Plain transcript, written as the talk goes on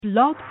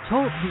Blog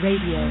Talk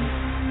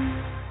Radio.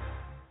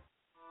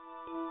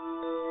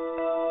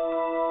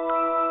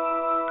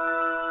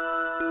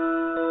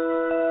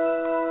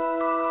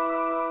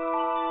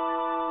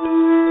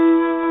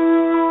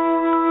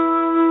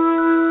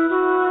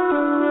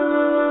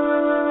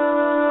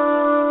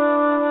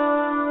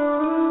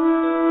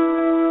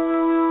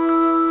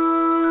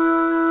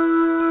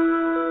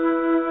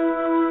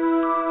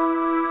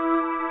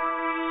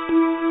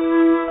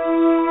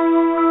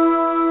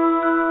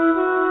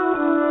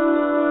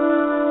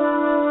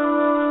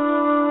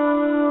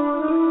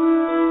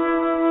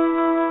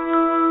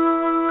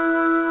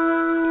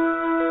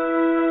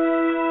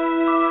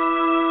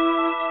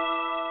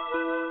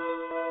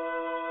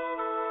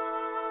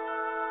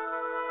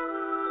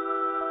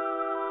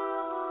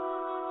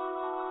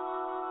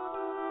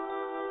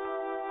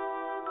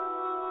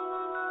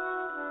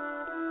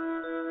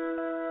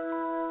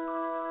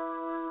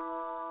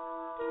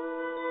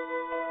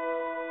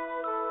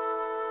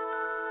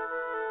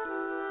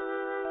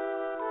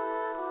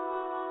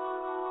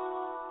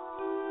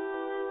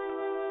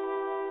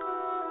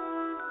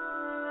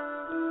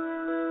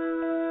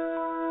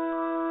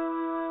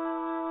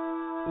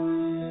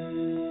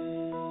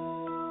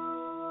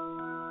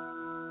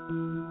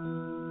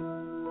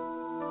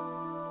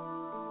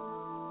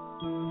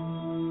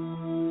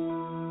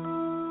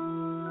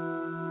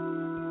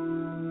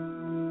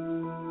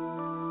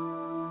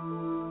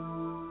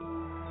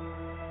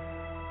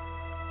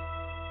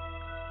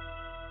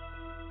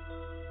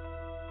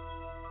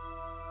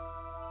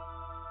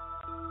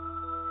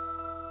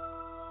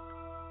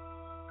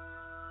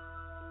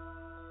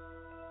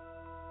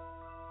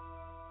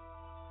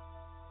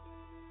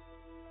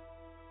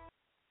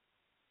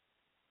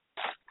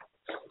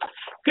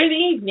 Good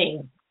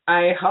evening,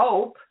 I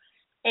hope,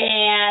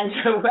 and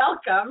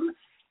welcome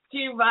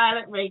to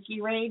Violet Reiki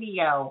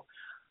Radio.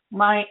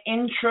 My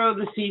intro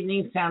this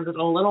evening sounded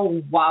a little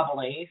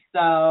wobbly,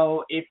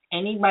 so if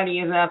anybody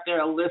is out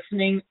there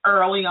listening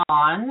early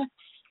on,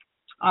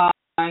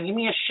 give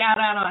me a shout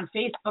out on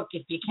Facebook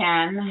if you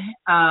can,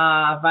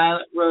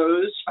 Violet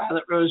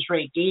Rose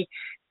Reiki,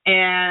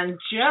 and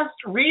just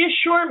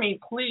reassure me,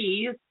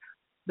 please,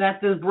 that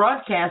this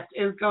broadcast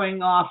is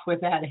going off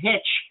without a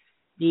hitch,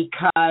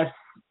 because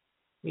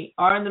we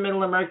are in the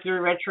middle of Mercury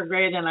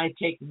retrograde, and I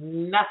take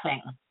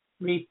nothing,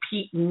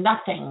 repeat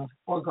nothing,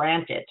 for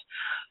granted.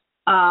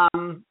 I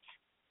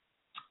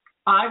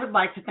would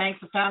like to thank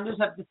the founders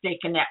of the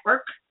Seika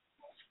Network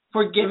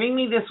for giving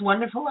me this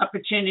wonderful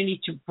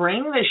opportunity to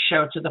bring this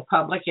show to the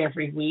public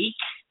every week.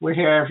 We're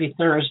here every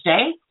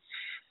Thursday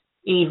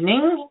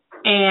evening,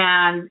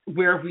 and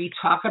where we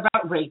talk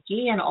about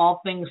Reiki and all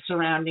things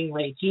surrounding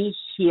Reiki,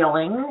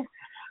 healing,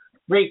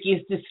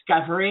 Reiki's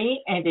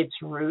discovery and its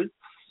roots,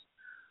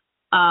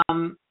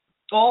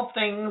 all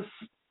things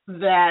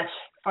that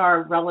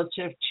are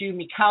relative to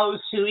Mikao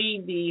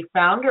Usui, the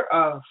founder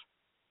of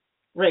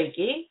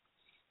Reiki,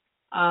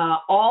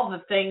 all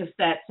the things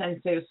that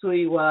Sensei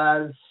Usui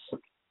was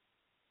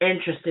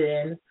interested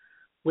in,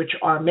 which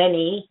are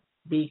many,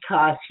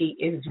 because he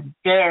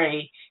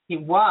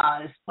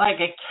was like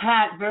a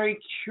cat, very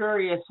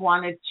curious,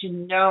 wanted to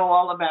know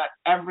all about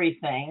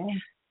everything,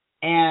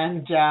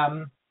 and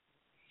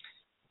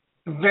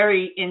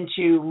very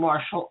into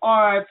martial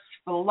arts,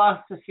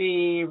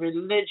 philosophy,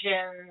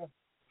 religion.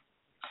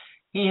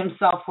 He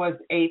himself was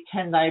a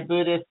Tendai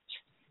Buddhist,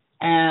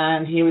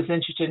 and he was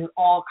interested in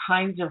all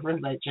kinds of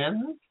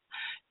religions.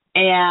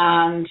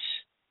 And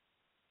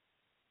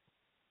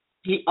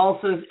he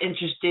also is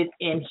interested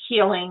in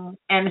healing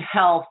and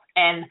health.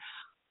 And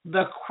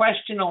the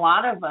question a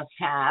lot of us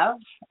have,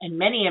 and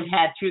many have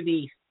had through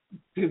the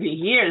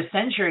years,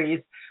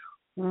 centuries,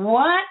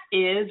 what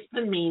is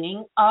the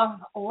meaning of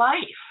life?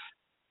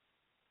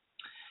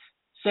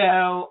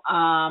 So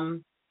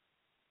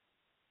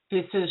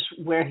this is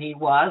where he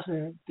was,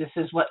 and this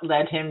is what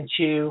led him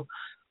to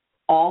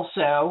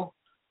also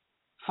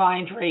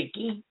find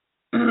Reiki.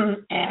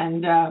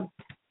 And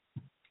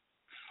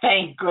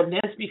thank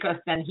goodness, because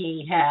then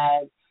he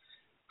had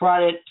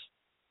brought it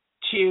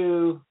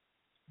to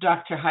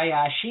Dr.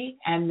 Hayashi,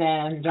 and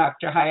then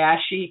Dr.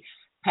 Hayashi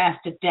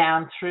passed it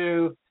down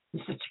through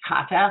Mr.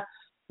 Takata,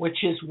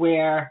 which is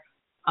where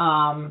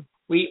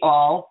we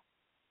all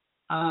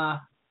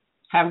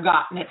have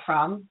gotten it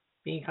from,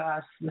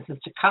 because Mrs.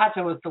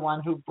 Takata was the one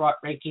who brought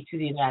Reiki to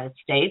the United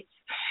States.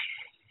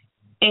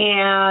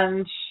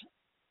 And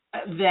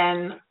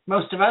then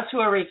most of us who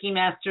are Reiki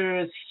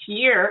masters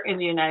here in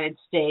the United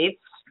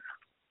States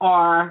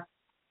are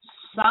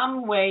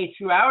some way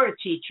through our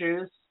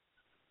teachers,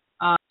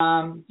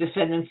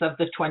 descendants of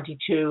the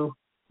 22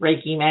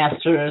 Reiki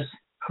masters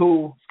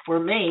who were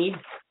made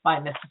by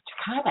Mrs.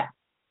 Takata.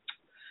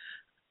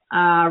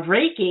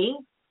 Reiki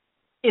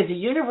is a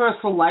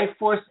universal life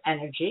force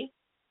energy.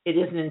 It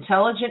is an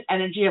intelligent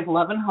energy of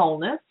love and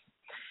wholeness.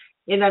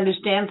 It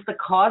understands the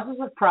causes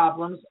of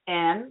problems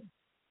and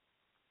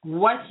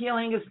what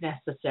healing is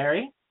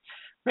necessary.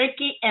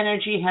 Reiki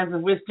energy has a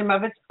wisdom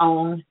of its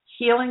own,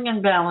 healing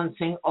and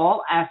balancing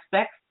all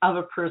aspects of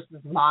a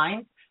person's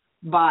mind,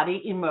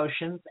 body,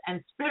 emotions,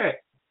 and spirit.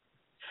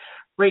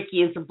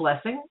 Reiki is a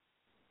blessing,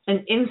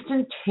 an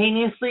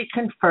instantaneously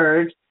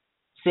conferred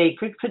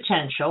sacred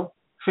potential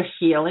for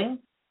healing,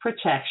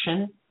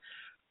 protection,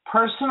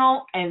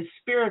 personal and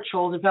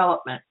spiritual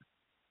development.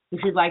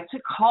 If you'd like to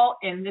call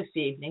in this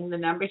evening, the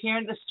number here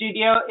in the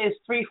studio is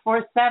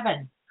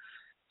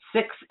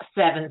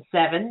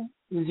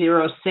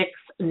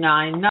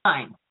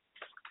 347-677-0699.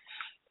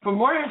 For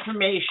more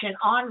information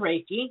on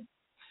Reiki,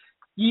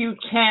 you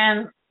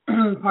can,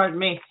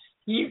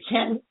 you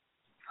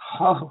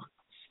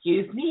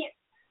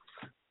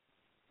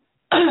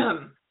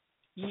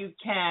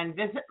can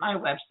visit my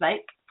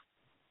website,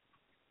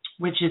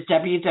 which is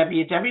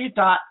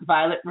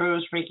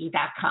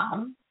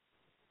www.violetrosereiki.com.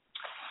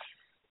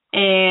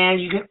 And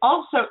you can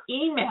also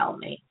email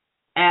me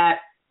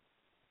at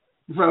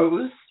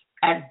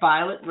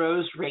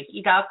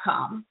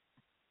rose@violetrosereiki.com.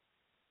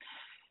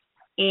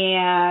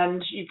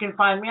 And you can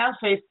find me on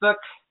Facebook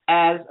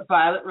as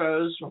Violet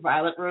Rose or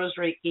Violet Rose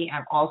Reiki.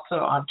 I'm also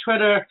on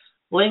Twitter,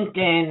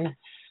 LinkedIn,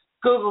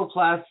 Google+,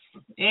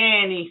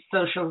 any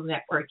social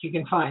network you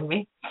can find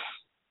me.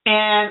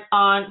 And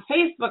on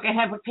Facebook, I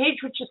have a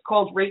page which is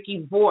called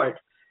Reiki Board.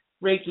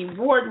 Reiki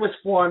Board was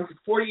formed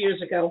 4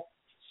 years ago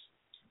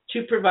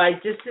to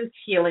provide distance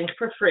healing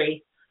for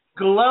free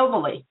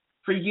globally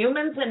for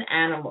humans and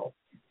animals.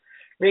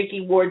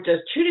 Reiki Ward does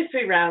 2 to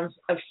 3 rounds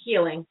of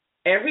healing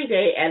every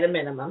day at a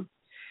minimum.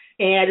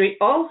 And we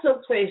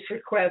also place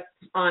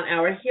requests on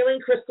our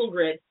healing crystal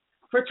grid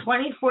for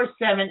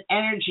 24/7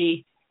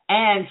 energy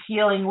and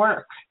healing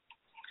work.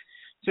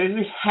 So if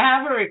you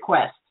have a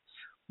request,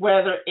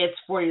 whether it's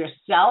for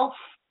yourself,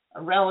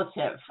 a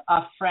relative,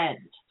 a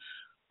friend,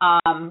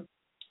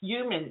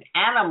 human,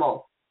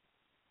 animal,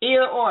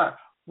 either or,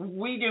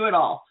 we do it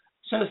all.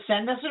 So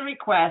send us a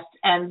request,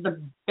 and the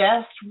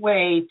best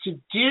way to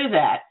do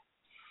that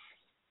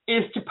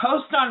is to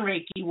post on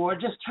Reiki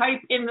Ward. Just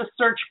type in the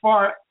search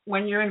bar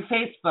when you're in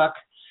Facebook,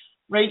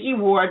 Reiki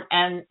Ward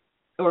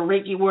or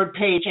Reiki Ward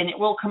page, and it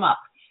will come up.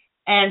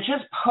 And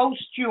just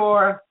post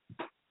your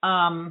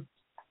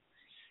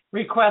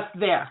request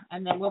there,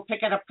 and then we'll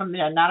pick it up from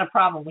there. Not a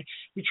problem.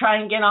 We try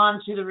and get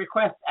on to the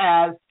request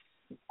as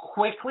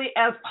quickly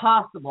as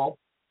possible,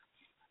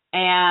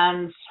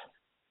 and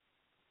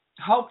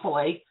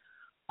hopefully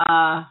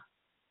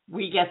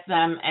we get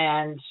them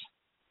and,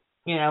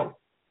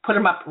 put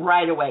them up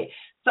right away.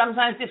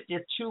 Sometimes if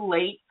they're too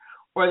late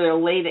or they're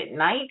late at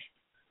night,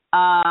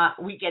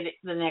 we get it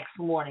the next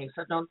morning.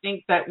 So don't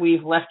think that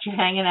we've left you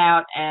hanging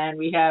out and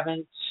we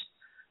haven't,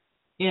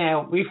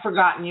 we've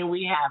forgotten you.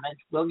 We haven't.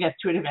 We'll get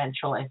to it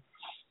eventually.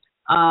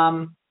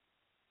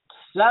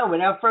 So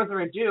without further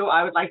ado,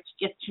 I would like to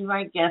get to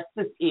my guest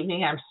this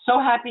evening. I'm so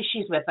happy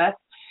she's with us.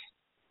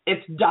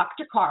 It's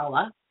Dr.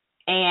 Carla.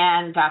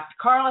 And Dr.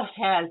 Carla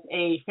has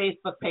a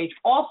Facebook page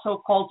also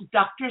called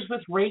Doctors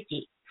with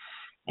Reiki.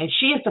 And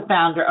she is the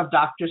founder of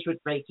Doctors with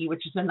Reiki,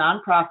 which is a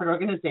nonprofit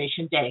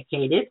organization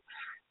dedicated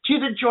to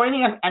the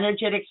joining of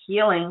energetic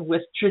healing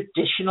with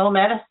traditional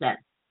medicine.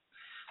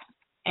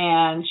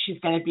 And she's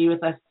going to be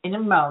with us in a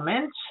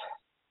moment.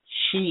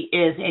 She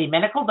is a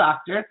medical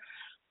doctor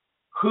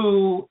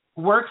who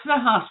works in a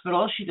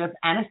hospital. She does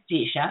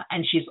anesthesia,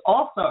 and she's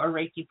also a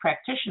Reiki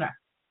practitioner.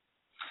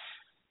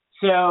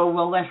 So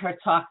we'll let her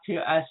talk to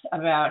us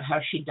about how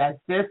she does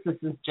this.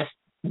 This is just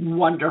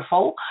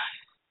wonderful.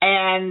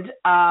 And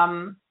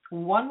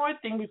one more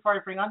thing before I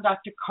bring on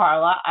Dr.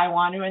 Carla, I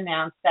want to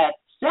announce that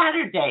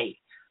Saturday,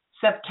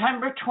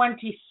 September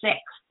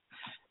 26th,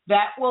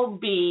 that will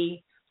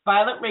be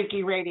Violet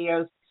Reiki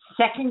Radio's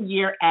 2nd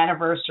year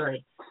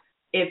anniversary.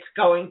 It's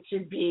going to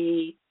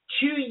be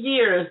 2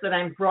 years that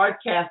I'm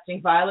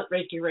broadcasting Violet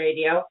Reiki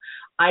Radio.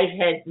 I've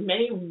had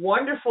many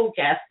wonderful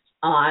guests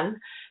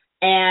on.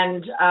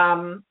 And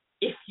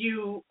if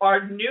you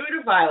are new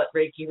to Violet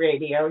Reiki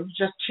Radio, you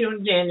just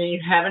tuned in and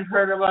you haven't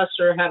heard of us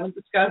or haven't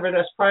discovered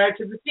us prior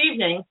to this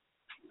evening,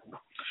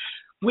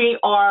 we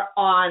are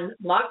on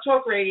Blog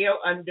Talk Radio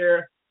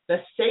under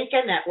the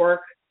Seika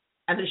Network,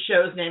 and the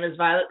show's name is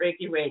Violet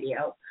Reiki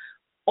Radio.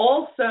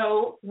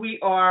 Also, we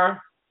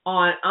are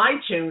on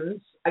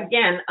iTunes,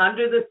 again,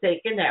 under the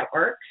Seika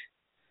Network,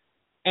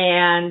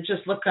 and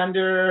just look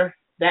under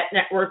that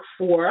network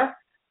for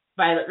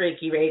Violet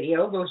Reiki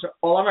Radio. Those are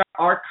all of our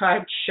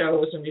archived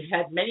shows, and we've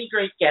had many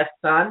great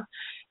guests on.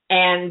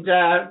 And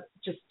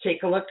just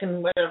take a look,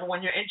 and whatever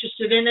one you're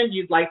interested in and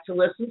you'd like to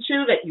listen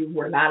to that you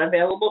were not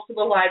available for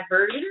the live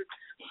version,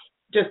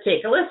 just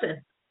take a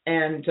listen.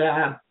 And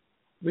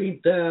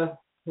we'd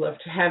love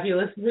to have you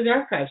listen to the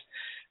archives.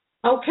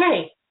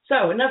 Okay,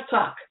 so enough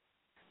talk.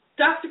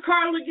 Dr.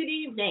 Carla, good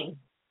evening.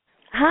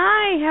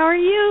 Hi, how are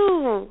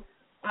you?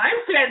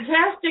 I'm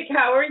fantastic.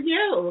 How are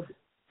you?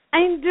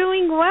 I'm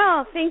doing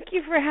well. Thank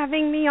you for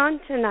having me on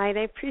tonight.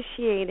 I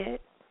appreciate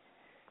it.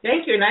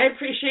 Thank you, and I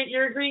appreciate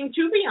your agreeing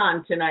to be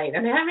on tonight.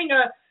 I'm having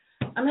a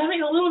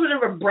little bit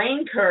of a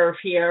brain curve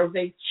here.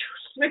 They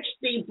switched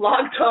the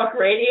Blog Talk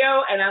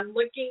Radio, and I'm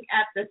looking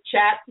at the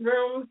chat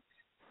room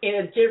in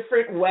a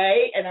different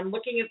way, and I'm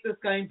looking at this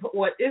going,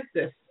 what is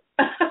this?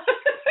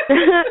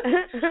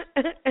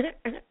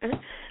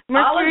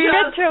 Mercury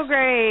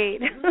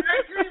retrograde.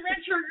 Mercury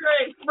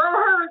retrograde. Throw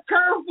her a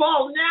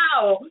curveball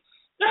now.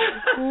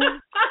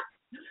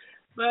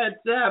 But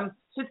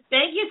so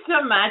thank you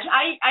so much.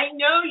 I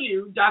know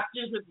you,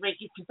 doctors with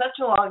Reiki, for such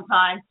a long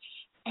time.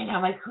 And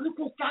I'm like, who's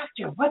this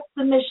doctor? What's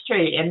the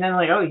mystery? And then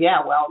like, oh, yeah,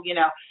 well,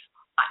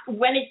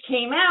 when it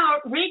came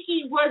out,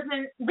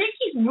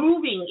 Reiki's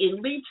moving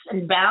in leaps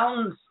and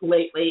bounds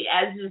lately,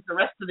 as is the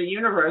rest of the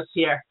universe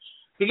here,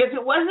 because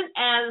it wasn't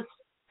as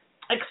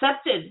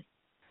accepted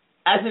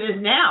as it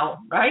is now,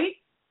 right?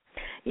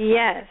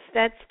 Yes,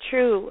 that's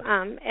true.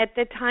 At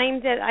the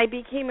time that I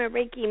became a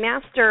Reiki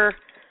master,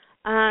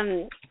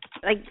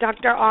 like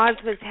Dr. Oz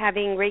was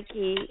having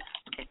Reiki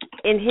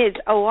in his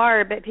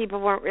OR, but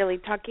people weren't really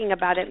talking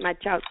about it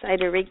much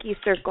outside of Reiki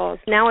circles.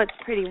 Now it's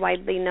pretty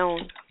widely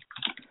known.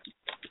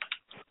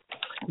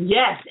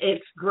 Yes,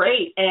 it's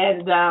great.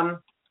 And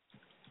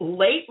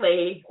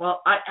lately,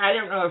 well, I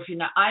don't know if you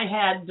know, I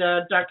had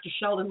Dr.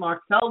 Sheldon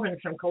Mark Feldman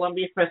from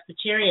Columbia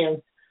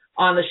Presbyterian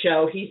on the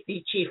show. He's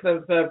the chief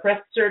of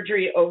breast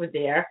surgery over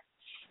there.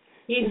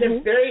 He's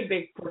a very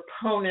big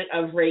proponent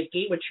of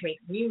Reiki, which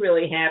makes me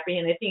really happy,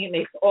 and I think it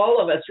makes all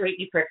of us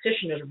Reiki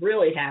practitioners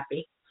really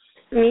happy.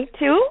 Me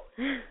too.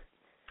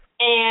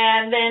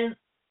 And then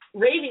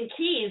Raven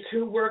Keys,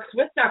 who works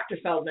with Dr.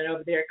 Feldman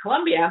over there at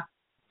Columbia,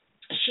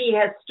 she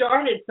has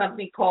started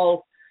something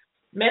called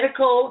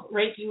Medical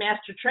Reiki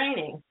Master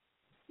Training,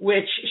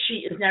 which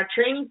she is now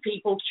training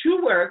people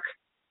to work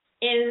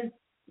in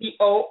the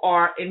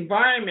OR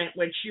environment,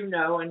 which you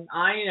know and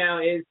I know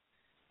is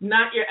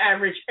not your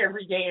average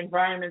everyday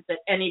environment that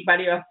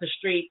anybody off the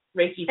street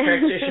Reiki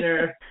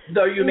practitioner,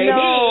 though you may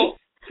be,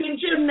 can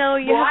just no,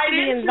 you have to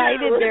be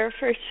invited there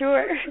for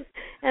sure.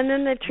 And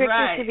then the trick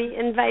is to be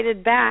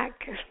invited back.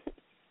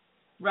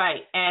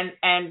 Right.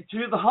 And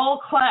through the whole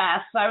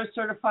class, I was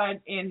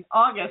certified in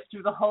August,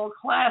 through the whole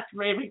class,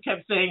 Raven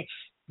kept saying,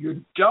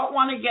 you don't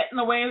want to get in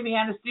the way of the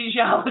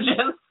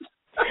anesthesiologist.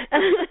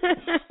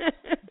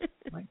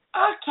 Like,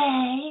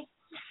 okay.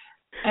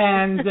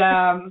 And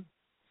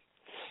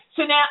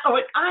so now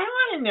what I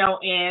want to know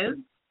is,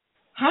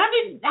 how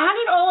did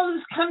all of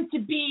this come to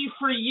be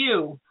for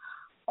you?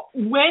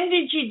 When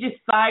did you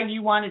decide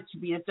you wanted to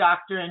be a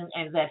doctor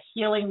and that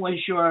healing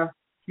was your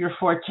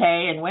forte?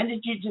 And when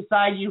did you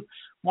decide you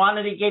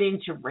wanted to get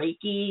into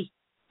Reiki?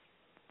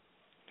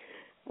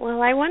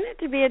 Well, I wanted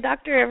to be a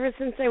doctor ever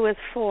since I was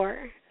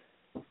 4.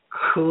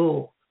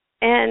 Cool.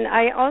 And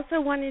I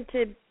also wanted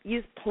to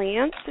use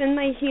plants in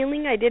my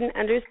healing. I didn't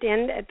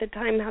understand at the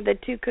time how the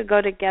two could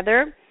go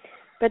together,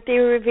 but they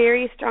were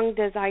very strong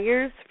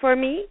desires for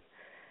me.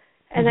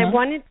 And I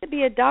wanted to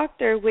be a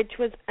doctor, which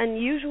was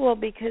unusual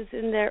because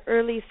in the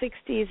early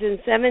 60s and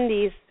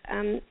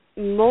 70s,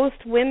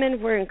 most women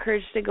were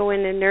encouraged to go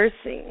into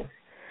nursing.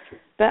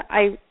 But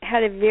I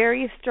had a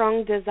very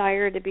strong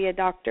desire to be a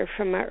doctor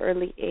from an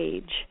early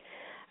age.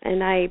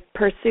 And I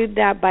pursued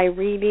that by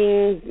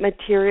reading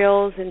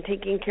materials and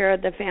taking care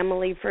of the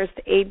family first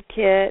aid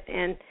kit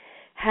and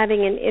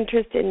having an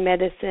interest in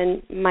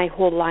medicine my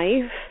whole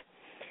life.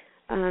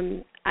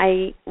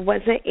 I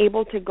wasn't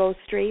able to go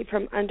straight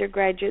from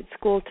undergraduate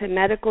school to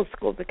medical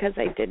school because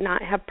I did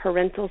not have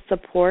parental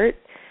support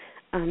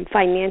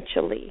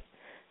financially.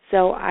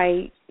 So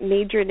I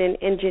majored in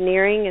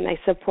engineering and I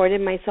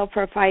supported myself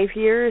for 5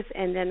 years,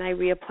 and then I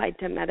reapplied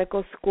to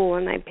medical school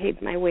and I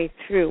paid my way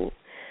through.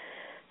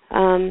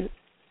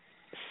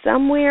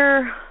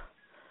 Somewhere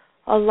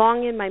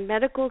along in my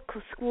medical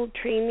school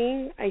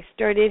training, I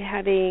started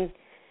having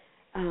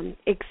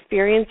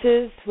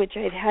experiences which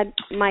I'd had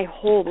my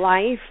whole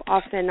life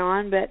off and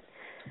on, but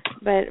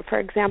for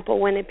example,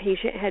 when a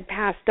patient had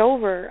passed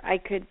over, I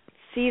could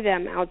see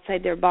them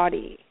outside their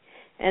body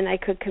and I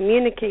could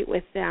communicate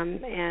with them.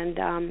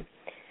 And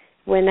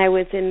when I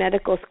was in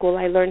medical school,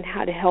 I learned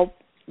how to help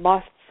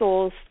lost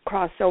souls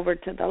cross over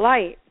to the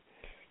light,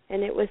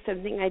 and it was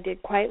something I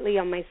did quietly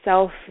on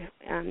myself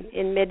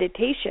in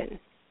meditation.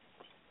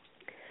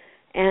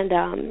 And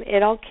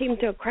it all came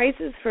to a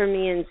crisis for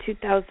me in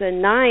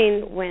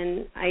 2009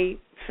 when I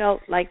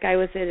felt like I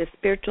was at a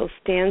spiritual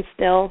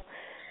standstill.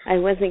 I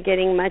wasn't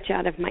getting much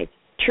out of my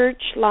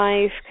church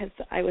life because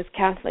I was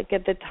Catholic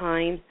at the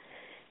time.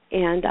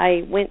 And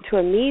I went to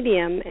a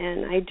medium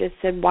and I just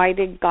said, why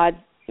did God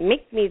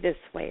make me this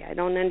way? I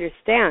don't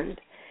understand.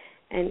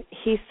 And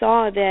he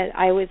saw that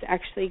I was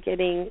actually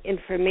getting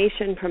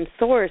information from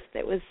source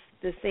that was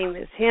the same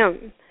as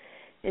him.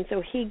 And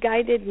so he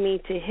guided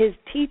me to his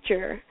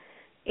teacher,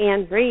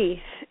 Anne Reese,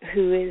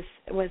 who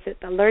was at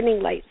the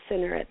Learning Light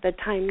Center at the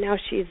time. Now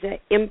she's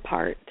at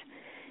Impart.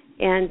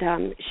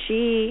 And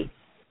she,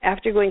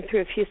 after going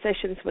through a few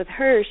sessions with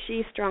her,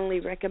 she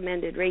strongly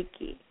recommended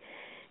Reiki.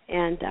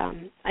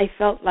 And I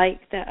felt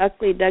like the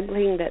ugly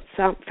duckling that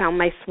found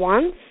my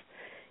swans,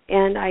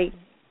 and I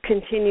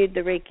continued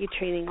the Reiki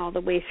training all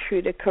the way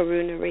through to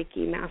Karuna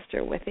Reiki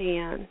Master with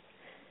Anne.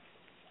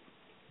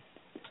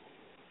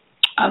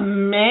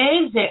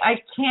 Amazing. I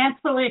can't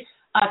believe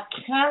a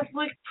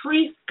Catholic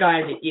priest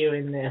guided you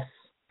in this.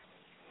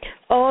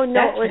 Oh, no,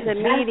 That's it was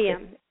fantastic. a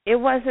medium. It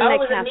wasn't a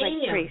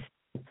Catholic priest.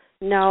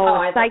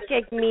 No,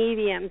 psychic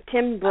medium,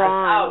 Tim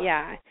Braun,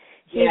 yeah.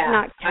 He's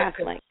not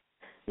Catholic.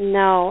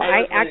 No,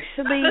 I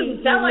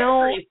actually,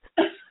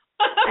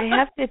 I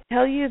have to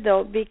tell you,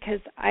 though, because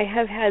I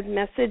have had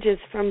messages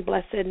from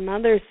Blessed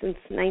Mother since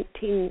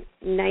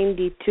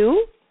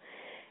 1992,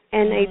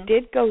 and I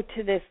did go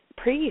to this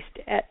priest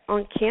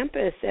on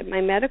campus at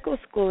my medical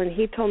school, and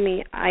he told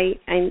me I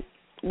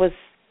was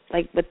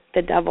like with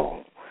the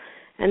devil.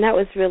 And that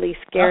was really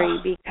scary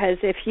because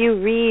if you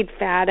read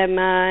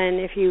Fatima and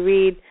if you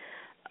read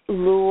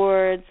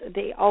Lourdes,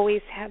 they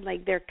always had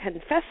like their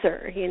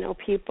confessor,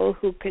 people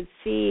who could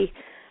see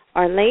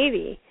Our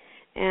Lady.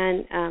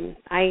 And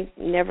I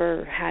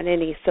never had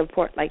any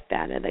support like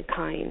that of the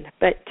kind.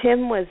 But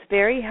Tim was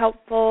very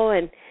helpful,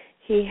 and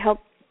he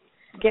helped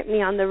get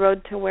me on the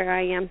road to where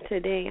I am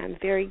today. I'm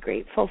very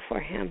grateful for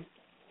him.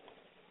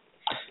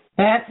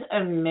 That's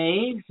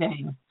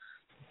amazing.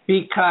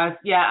 Because,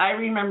 I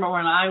remember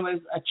when I was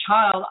a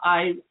child,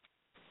 my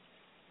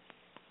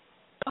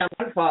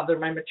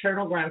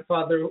maternal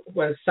grandfather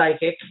was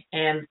psychic,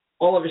 and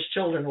all of his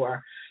children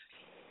were.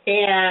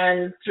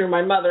 And through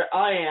my mother,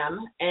 I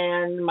am.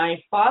 And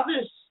my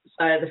father's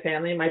side of the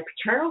family, my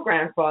paternal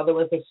grandfather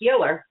was a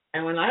healer.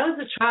 And when I was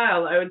a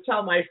child, I would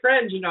tell my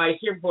friends, I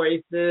hear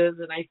voices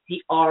and I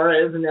see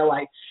auras, and they're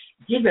like,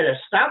 you better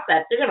stop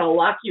that. They're going to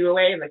lock you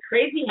away in the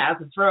crazy house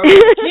and throw away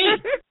the key.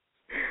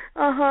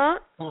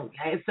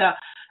 Okay, so,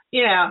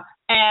 and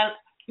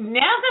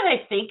now that I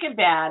think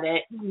about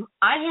it,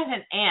 I had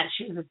an aunt.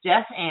 She was a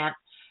deaf aunt,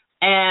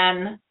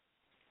 and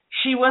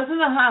she was in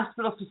the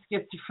hospital for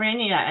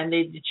schizophrenia, and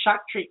they did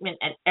shock treatment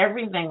and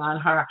everything on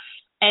her.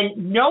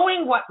 And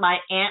knowing what my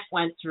aunt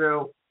went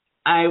through,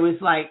 I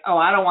was like,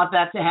 I don't want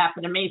that to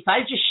happen to me. So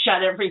I just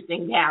shut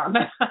everything down.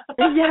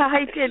 Yeah,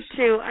 I did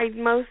too. I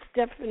most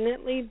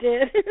definitely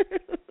did.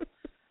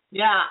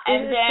 Yeah,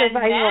 and then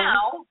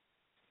now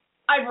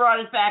I brought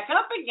it back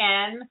up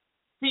again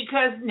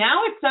because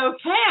now it's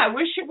okay. I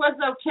wish it was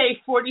okay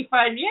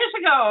 45 years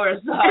ago or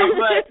so,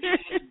 but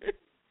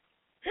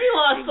we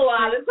lost a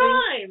lot of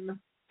time.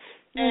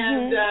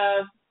 And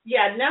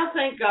now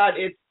thank God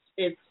it's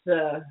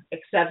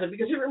accepted,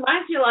 because it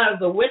reminds me a lot of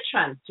the witch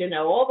hunt.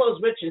 All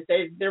those witches,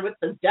 they're with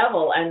the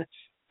devil, and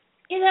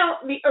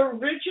the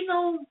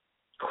original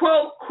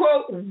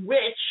quote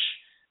witch,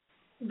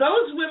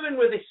 those women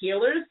were the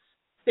healers.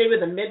 They were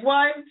the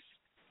midwives.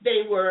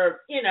 They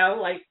were,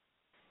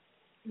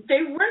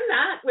 they were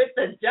not with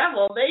the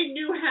devil. They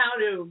knew how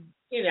to,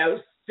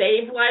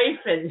 save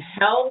life and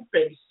help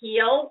and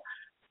heal.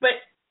 But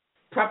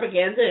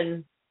propaganda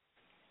and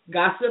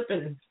gossip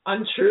and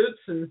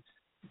untruths and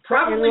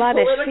probably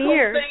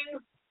political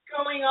things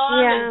going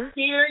on and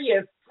fear,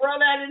 you throw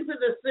that into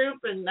the soup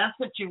and that's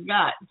what you've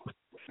got.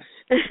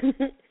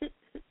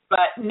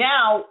 But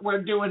now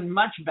we're doing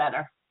much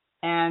better.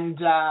 And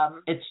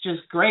it's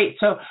just great.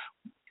 So,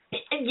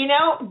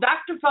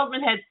 Dr.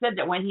 Feldman had said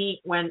that when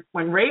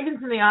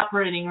Raven's in the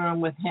operating room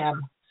with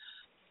him,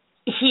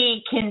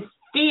 he can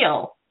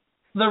feel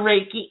the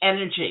Reiki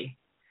energy.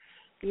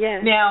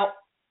 Yes. Now,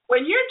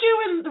 when you're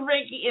doing the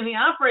Reiki in the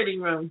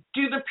operating room,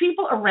 do the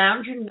people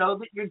around you know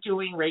that you're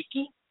doing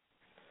Reiki?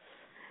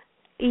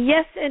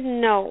 Yes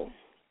and no.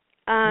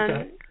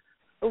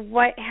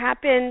 What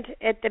happened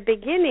at the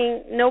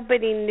beginning,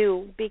 nobody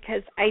knew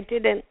because I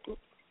didn't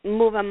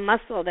move a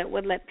muscle that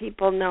would let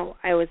people know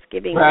I was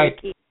giving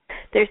Reiki.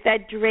 There's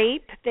that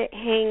drape that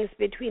hangs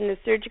between the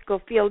surgical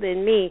field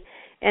and me,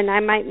 and I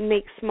might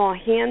make small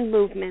hand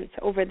movements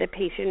over the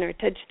patient or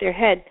touch their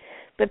head,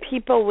 but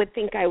people would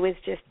think I was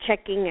just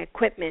checking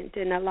equipment,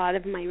 and a lot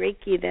of my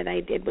Reiki that I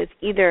did was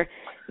either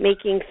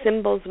making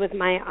symbols with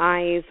my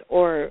eyes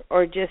or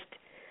just,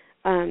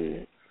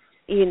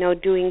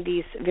 doing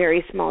these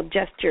very small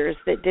gestures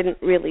that didn't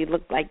really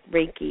look like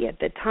Reiki at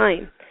the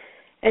time.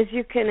 As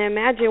you can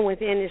imagine,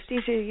 with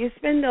anesthesia, you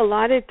spend a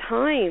lot of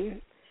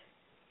time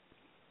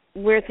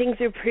where things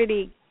are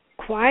pretty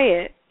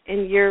quiet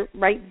and you're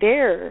right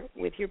there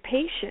with your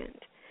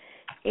patient.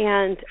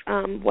 And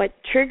what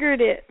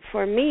triggered it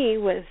for me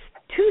was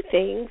two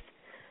things.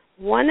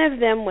 One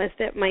of them was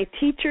that my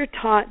teacher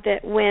taught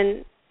that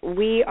when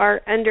we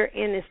are under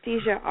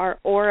anesthesia, our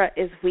aura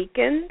is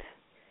weakened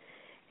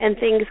and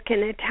things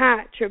can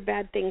attach or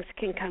bad things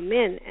can come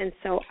in. And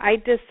so I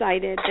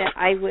decided that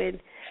I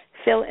would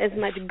feel as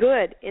much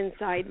good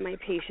inside my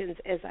patients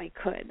as I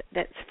could.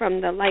 That's from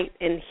the light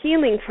and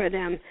healing for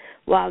them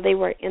while they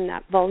were in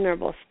that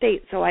vulnerable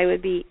state. So I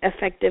would be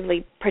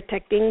effectively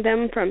protecting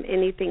them from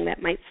anything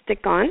that might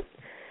stick on.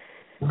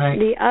 Right.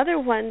 The other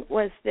one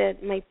was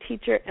that my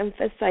teacher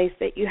emphasized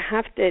that you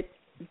have to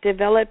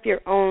develop your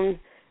own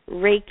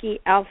Reiki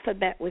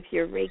alphabet with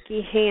your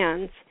Reiki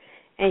hands,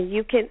 and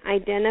you can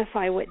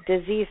identify what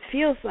disease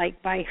feels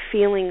like by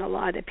feeling a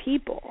lot of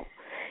people.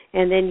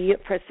 And then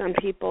for some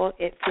people,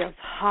 it feels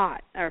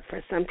hot, or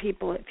for some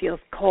people, it feels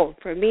cold.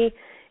 For me,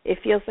 it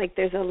feels like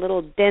there's a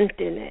little dent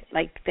in it,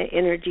 like the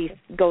energy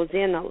goes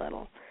in a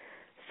little.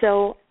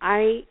 So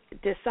I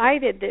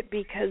decided that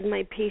because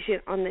my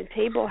patient on the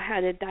table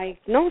had a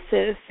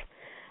diagnosis,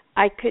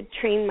 I could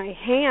train my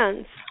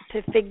hands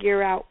to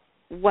figure out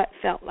what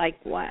felt like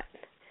what.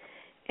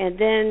 And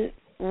then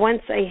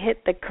once I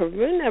hit the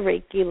Karuna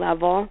Reiki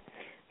level,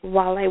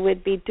 while I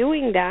would be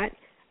doing that,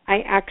 I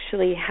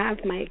actually have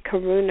my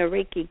Karuna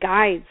Reiki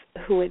guides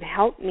who would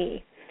help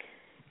me.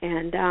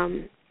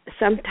 And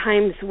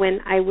sometimes when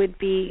I would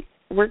be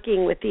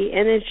working with the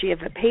energy of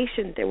a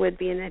patient, there would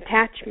be an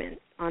attachment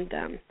on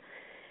them.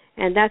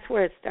 And that's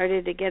where it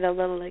started to get a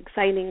little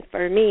exciting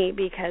for me,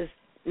 because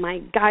my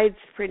guides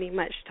pretty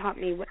much taught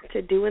me what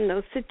to do in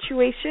those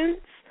situations.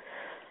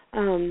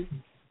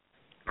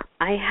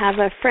 I have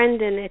a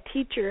friend and a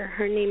teacher.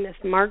 Her name is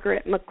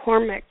Margaret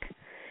McCormick,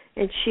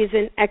 and she's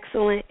an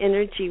excellent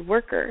energy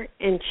worker,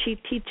 and she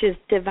teaches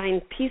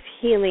divine peace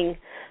healing,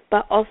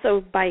 but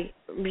also by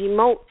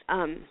remote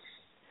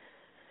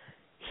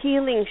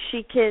healing,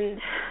 she can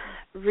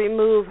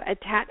remove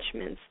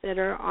attachments that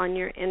are on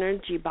your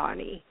energy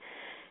body.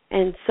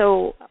 And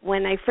so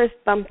when I first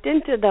bumped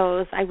into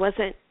those, I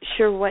wasn't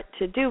sure what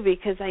to do,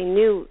 because I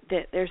knew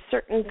that there's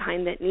certain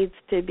kind that needs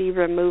to be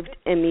removed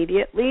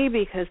immediately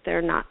because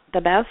they're not the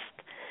best.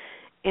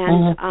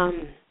 And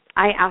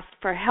I asked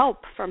for help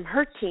from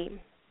her team,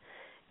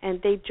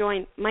 and they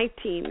joined my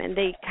team, and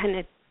they kind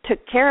of took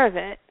care of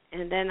it.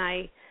 And then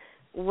I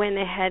went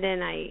ahead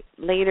and I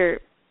later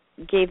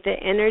gave the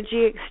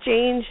energy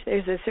exchange.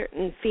 There's a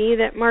certain fee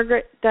that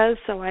Margaret does,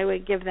 so I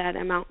would give that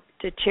amount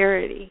to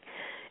charity.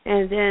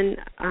 And then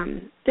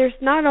there's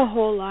not a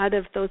whole lot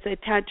of those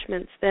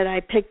attachments that I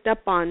picked up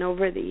on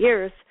over the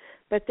years,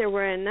 but there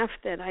were enough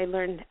that I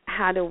learned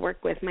how to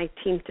work with my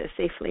team to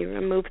safely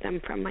remove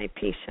them from my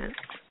patients.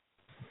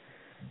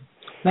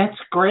 That's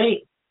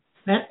great.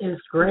 That is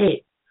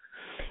great.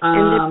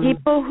 And the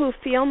people who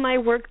feel my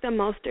work the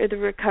most are the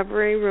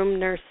recovery room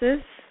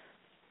nurses.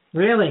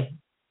 Really?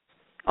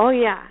 Oh,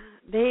 yeah.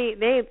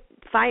 They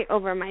fight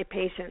over my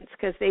patients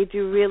because they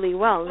do really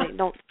well. They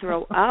don't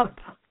throw up.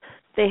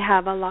 They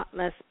have a lot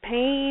less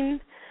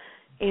pain.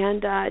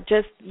 And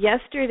just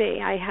yesterday,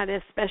 I had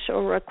a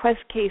special request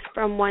case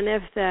from one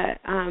of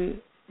the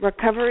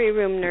recovery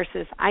room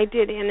nurses. I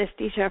did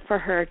anesthesia for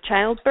her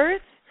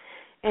childbirth,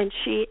 and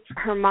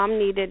her mom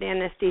needed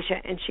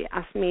anesthesia, and she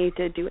asked me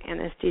to do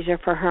anesthesia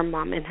for her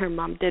mom, and her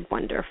mom did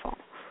wonderful.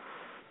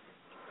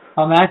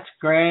 Oh, that's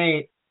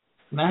great.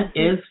 That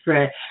is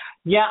great.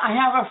 Yeah, I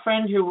have a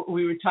friend who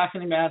we were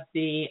talking about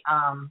the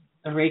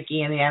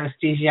Reiki and the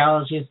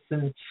anesthesiologist,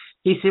 and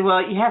he said,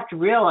 well, you have to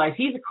realize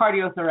he's a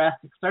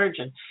cardiothoracic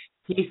surgeon.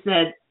 He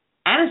said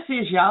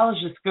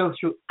anesthesiologists go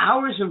through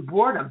hours of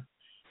boredom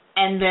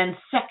and then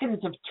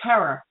seconds of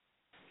terror.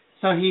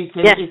 So he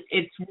said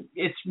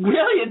it's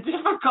really a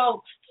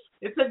difficult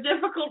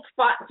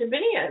spot to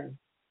be in.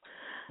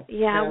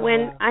 Yeah,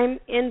 when I'm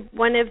in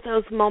one of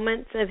those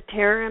moments of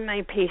terror and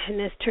my patient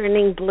is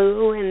turning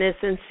blue and is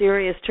in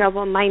serious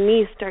trouble, my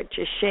knees start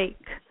to shake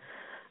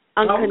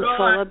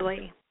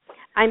uncontrollably.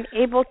 I'm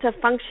able to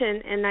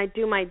function and I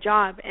do my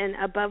job, and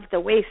above the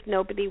waist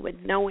nobody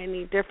would know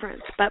any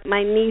difference, but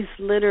my knees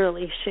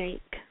literally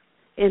shake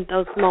in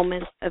those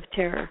moments of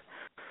terror.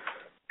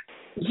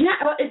 Yeah,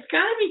 well, it's got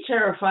to be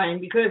terrifying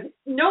because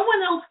no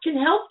one else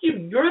can help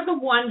you. You're the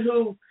one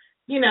who,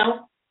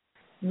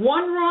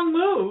 one wrong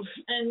move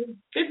and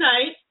good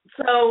night.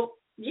 So,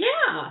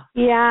 yeah.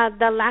 Yeah,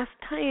 the last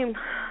time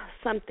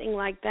something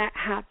like that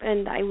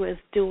happened, I was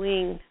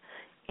doing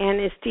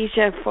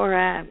anesthesia for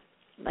a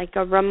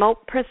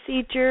remote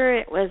procedure.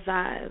 It was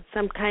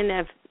some kind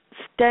of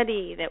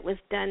study that was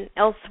done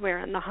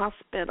elsewhere in the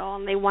hospital,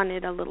 and they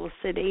wanted a little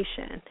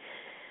sedation.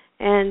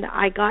 And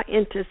I got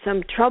into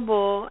some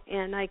trouble,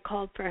 and I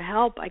called for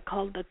help. I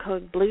called the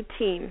Code Blue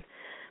team.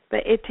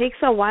 But it takes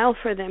a while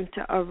for them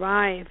to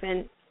arrive,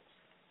 and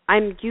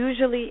I'm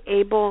usually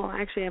able,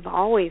 actually I've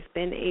always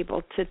been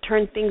able, to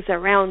turn things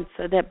around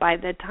so that by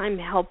the time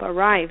help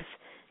arrives,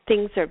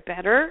 things are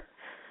better.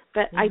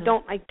 But I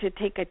don't like to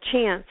take a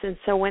chance, and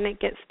so when it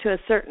gets to a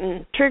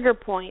certain trigger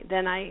point,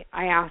 then I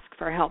ask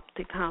for help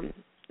to come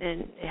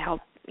and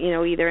help,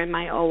 either in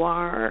my OR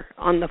or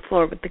on the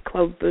floor with the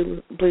Code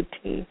Blue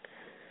team.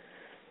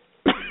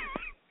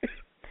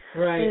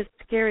 Right. It's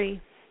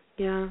scary,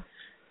 yeah.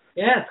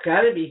 Yeah, it's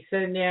got to be. So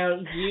now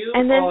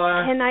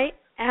can I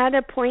add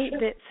a point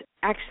that's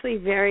actually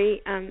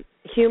very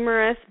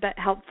humorous but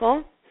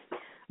helpful?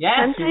 Yes,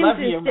 sometimes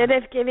instead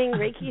of giving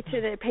Reiki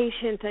to the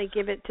patient, I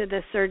give it to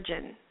the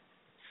surgeon.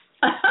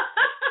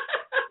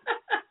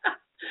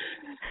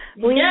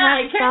 We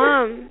have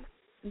some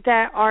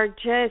that are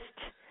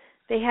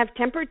they have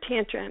temper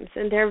tantrums,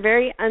 and they're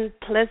very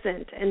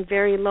unpleasant and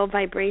very low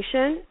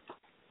vibration.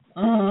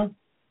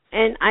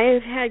 And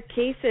I've had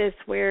cases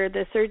where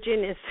the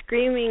surgeon is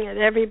screaming at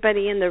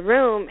everybody in the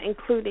room,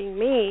 including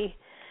me,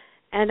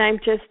 and I'm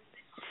just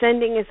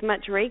sending as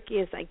much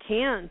Reiki as I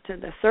can to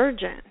the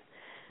surgeon.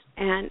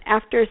 And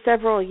after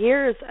several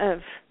years of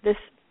this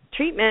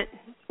treatment,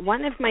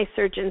 one of my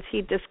surgeons,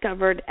 he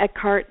discovered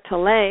Eckhart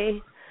Tolle,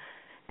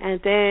 and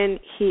then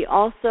he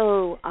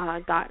also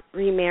got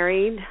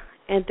remarried,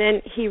 and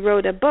then he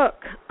wrote a book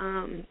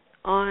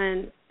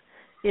on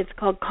It's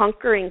called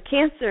Conquering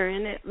Cancer,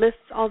 and it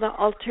lists all the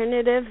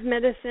alternative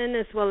medicine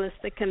as well as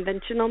the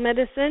conventional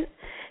medicine.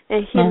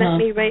 And he let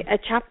me write a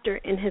chapter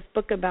in his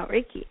book about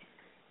Reiki.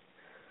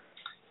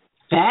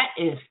 That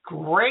is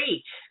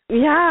great.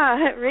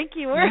 Yeah,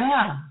 Reiki works.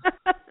 Yeah.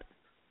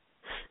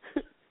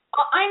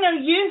 Well, I know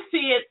you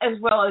see it as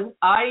well as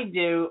I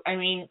do. I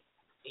mean,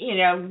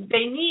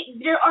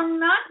 there are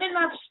not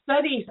enough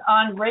studies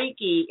on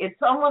Reiki. It's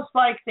almost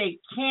like they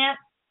can't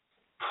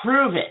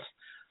prove it.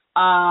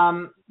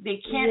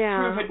 They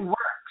can't prove it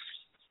works,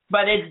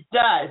 but it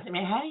does. I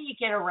mean, how do you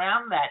get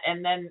around that?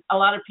 And then a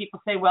lot of people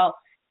say, well,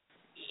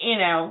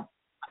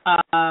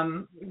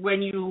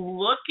 when you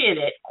look at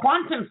it,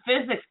 quantum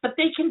physics, but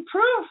they can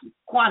prove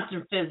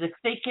quantum physics.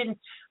 They can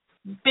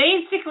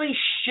basically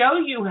show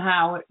you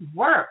how it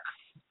works.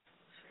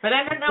 But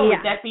I don't know,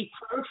 would that be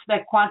proof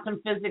that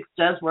quantum physics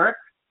does work?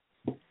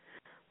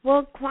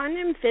 Well,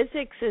 quantum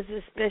physics is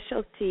a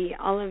specialty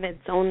all of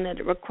its own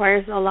that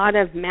requires a lot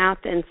of math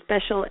and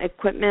special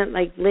equipment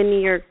like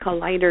linear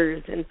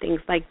colliders and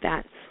things like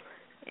that.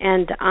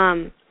 And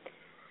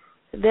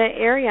the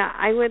area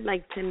I would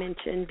like to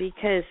mention,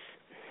 because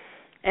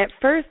at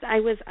first I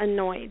was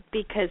annoyed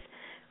because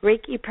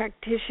Reiki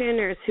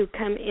practitioners who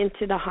come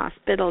into the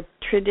hospital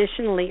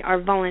traditionally are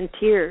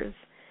volunteers,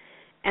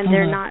 and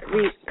they're not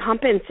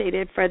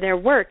compensated for their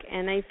work,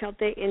 and I felt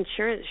that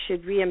insurance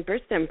should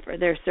reimburse them for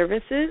their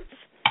services.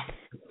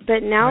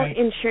 But now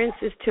insurance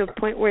is to a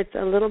point where it's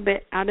a little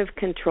bit out of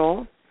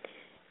control.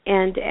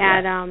 And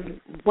at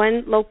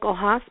one local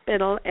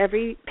hospital,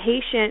 every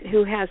patient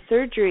who has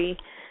surgery,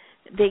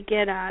 they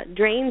get a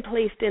drain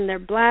placed in their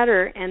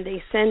bladder, and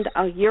they send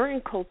a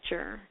urine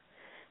culture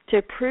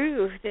to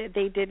prove that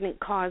they didn't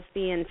cause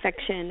the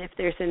infection if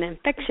there's an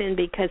infection,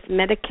 because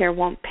Medicare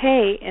won't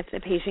pay if the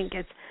patient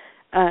gets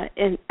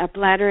a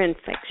bladder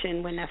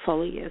infection when a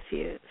Foley is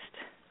used.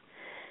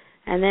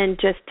 And then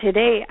just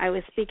today, I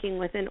was speaking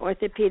with an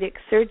orthopedic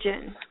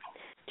surgeon.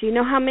 Do you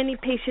know how many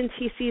patients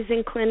he sees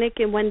in clinic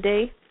in one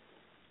day?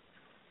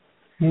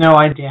 No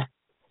idea.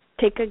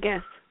 Take a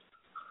guess.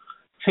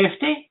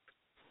 50?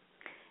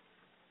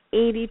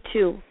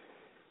 82.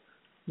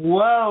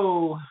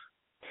 Whoa.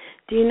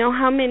 Do you know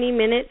how many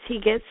minutes he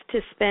gets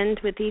to spend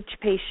with each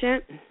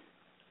patient?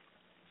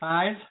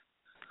 5?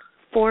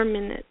 4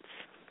 minutes.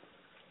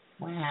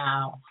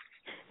 Wow.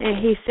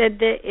 And he said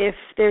that if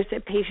there's a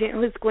patient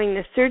who's going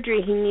to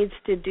surgery, he needs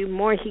to do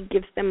more. He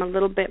gives them a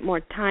little bit more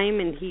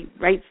time, and he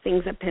writes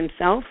things up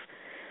himself.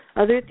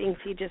 Other things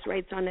he just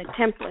writes on a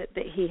template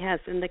that he has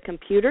in the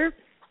computer.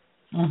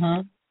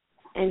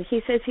 And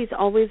he says he's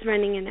always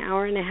running an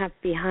hour and a half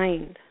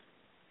behind.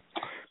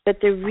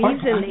 But the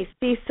reason they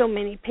see so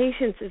many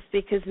patients is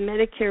because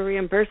Medicare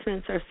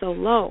reimbursements are so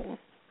low.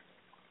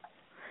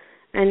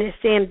 And to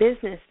stay in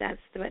business,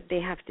 that's what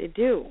they have to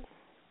do.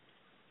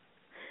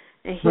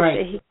 And he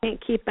said he can't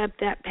keep up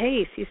that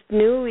pace. He's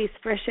new, he's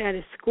fresh out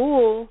of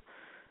school,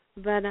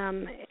 but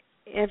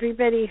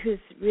everybody who's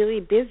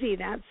really busy,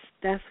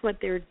 that's what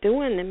they're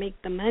doing to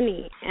make the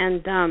money.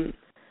 And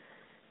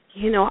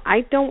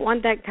I don't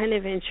want that kind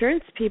of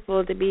insurance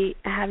people to be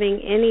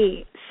having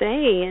any say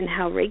in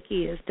how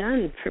Reiki is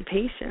done for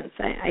patients.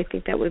 I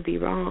think that would be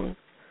wrong.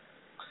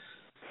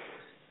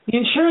 The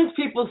insurance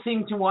people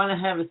seem to want to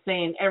have a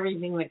say in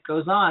everything that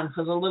goes on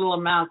for the little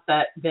amount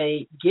that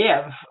they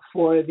give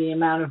for the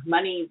amount of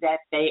money that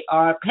they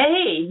are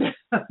paid.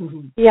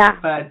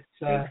 But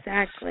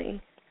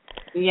exactly.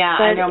 Yeah,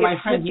 but I know my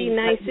friend. It would be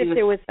nice if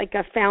there was like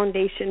a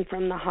foundation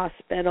from the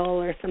hospital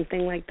or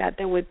something like that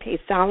would pay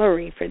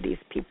salary for these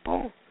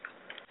people,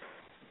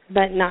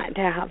 but not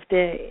to have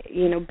to,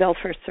 bill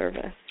for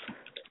service.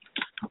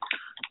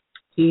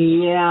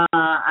 Yeah,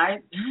 I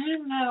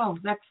don't know.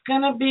 That's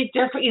going to be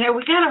different.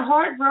 We got a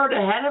hard road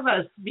ahead of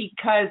us,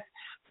 because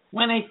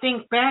when I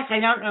think back, I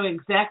don't know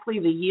exactly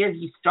the year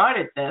he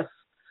started this,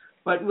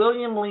 but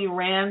William Lee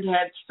Rand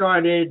had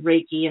started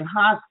Reiki in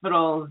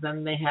hospitals,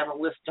 and they have a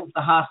list of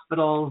the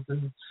hospitals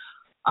and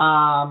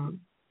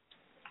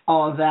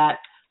all of that.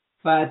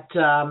 But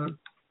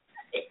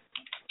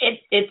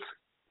it's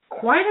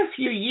quite a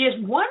few years.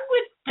 One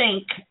would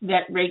think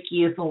that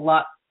Reiki is a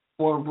lot,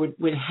 or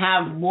would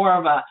have more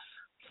of a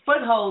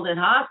foothold in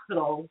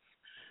hospitals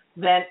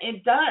than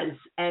it does.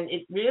 And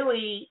it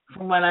really,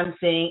 from what I'm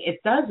seeing, it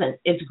doesn't.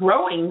 It's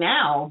growing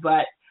now,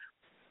 but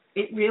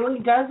it really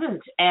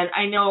doesn't. And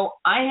I know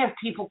I have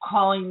people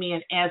calling me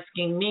and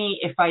asking me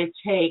if I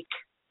take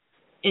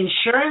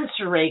insurance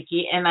for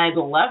Reiki, and I'd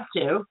love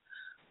to,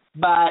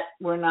 but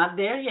we're not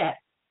there yet.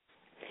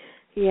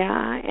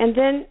 Yeah, and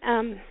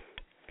then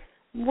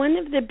one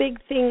of the big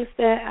things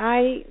that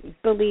I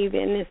believe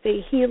in is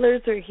that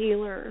healers are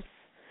healers,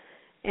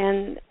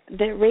 and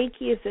that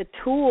Reiki is a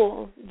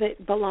tool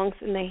that belongs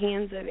in the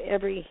hands of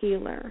every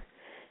healer.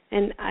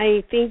 And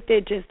I think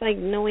that just like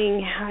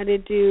knowing how to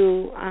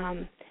do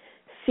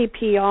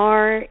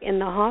CPR in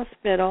the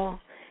hospital,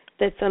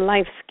 that's a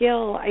life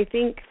skill, I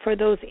think for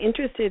those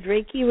interested,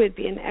 Reiki would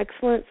be an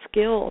excellent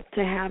skill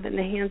to have in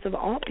the hands of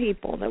all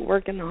people that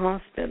work in the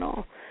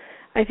hospital.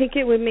 I think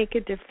it would make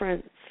a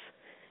difference.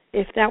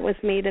 if that was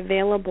made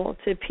available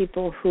to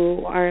people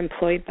who are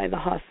employed by the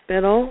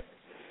hospital,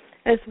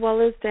 as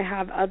well as to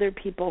have other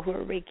people who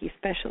are Reiki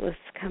specialists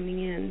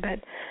coming in. But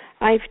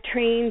I've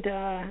trained,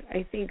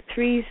 I think,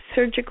 3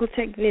 surgical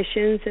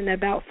technicians and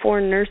about 4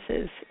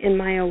 nurses in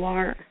my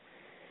OR,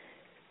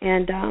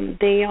 and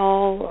they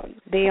all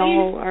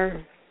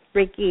are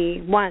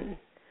Reiki 1.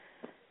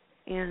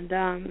 And,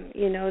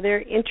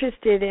 they're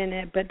interested in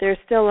it, but they're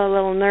still a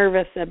little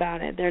nervous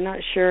about it. They're not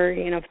sure,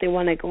 if they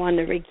want to go on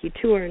to Reiki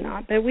 2 or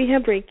not. But we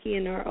have Reiki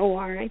in our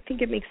OR. I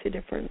think it makes a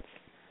difference.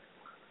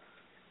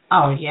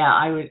 Oh, yeah,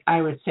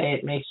 I would say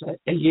it makes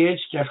a huge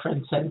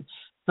difference. And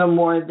the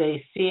more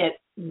they see it,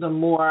 the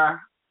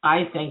more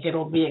I think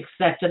it'll be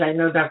accepted. I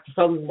know Dr.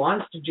 Feldman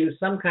wants to do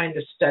some kind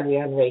of study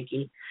on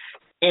Reiki.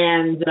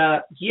 And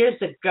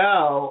years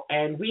ago,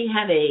 and we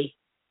had a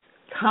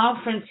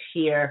conference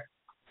here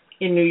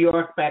in New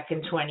York back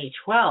in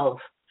 2012.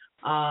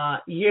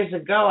 Years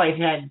ago, I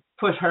had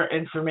put her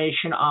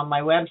information on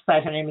my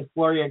website. Her name is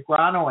Gloria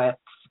Gronowitz,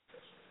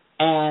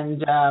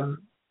 and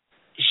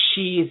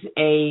she's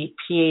a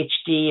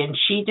PhD, and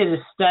she did a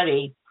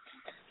study.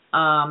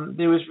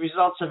 There was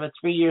results of a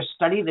 3-year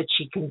study that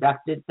she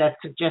conducted that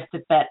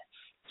suggested that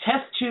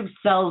test tube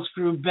cells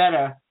grew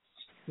better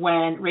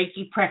when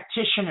Reiki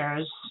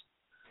practitioners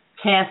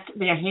passed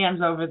their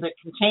hands over the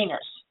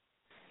containers.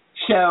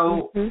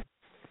 So,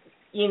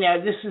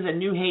 this is a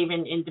New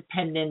Haven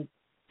independent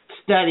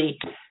study.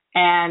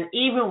 And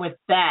even with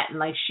that, and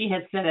like she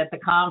had said at the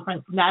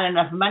conference, not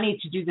enough money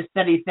to do the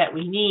studies that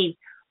we need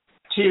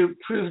to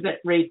prove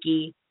that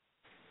Reiki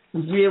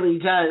really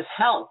does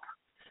help.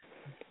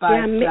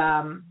 But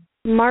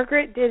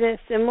Margaret did a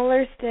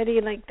similar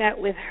study like that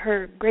with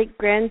her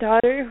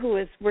great-granddaughter who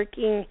was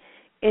working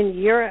in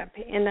Europe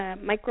in a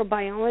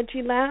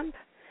microbiology lab.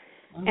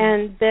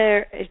 And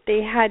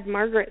they had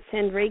Margaret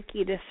send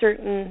Reiki to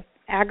certain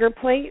agar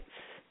plates,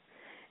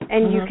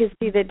 and you could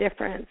see the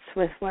difference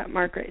with what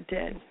Margaret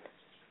did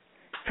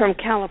from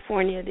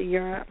California to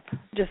Europe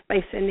just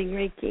by sending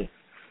Reiki.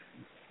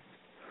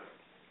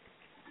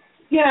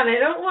 Yeah, and I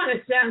don't want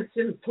to sound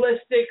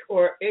simplistic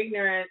or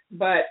ignorant,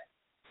 but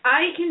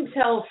I can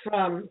tell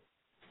from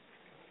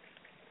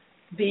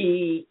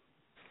the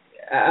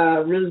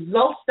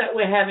results that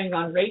we're having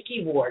on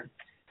Reiki ward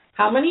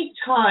how many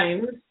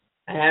times,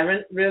 I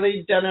haven't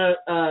really done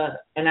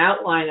an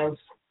outline of,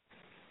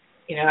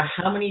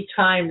 how many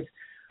times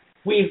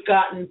we've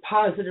gotten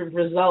positive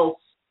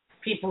results.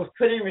 People have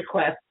put in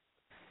requests,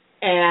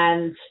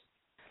 and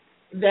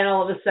then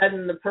all of a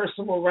sudden the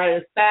person will write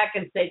us back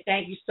and say,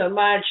 thank you so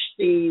much.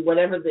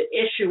 Whatever the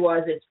issue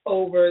was, it's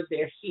over.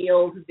 They're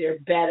healed. They're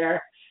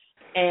better.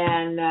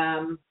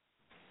 And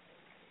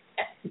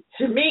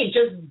to me,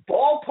 just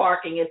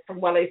ballparking it from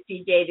what I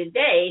see day to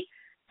day,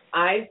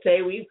 I'd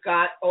say we've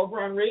got, over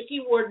on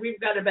Reiki ward, we've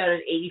got about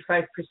an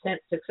 85%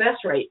 success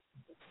rate.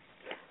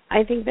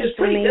 I think that's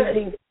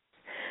amazing. Good.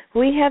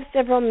 We have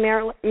several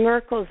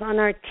miracles on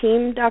our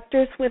team,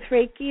 doctors with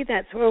Reiki.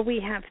 That's where we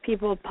have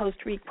people post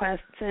requests,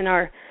 and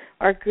our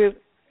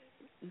group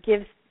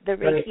gives the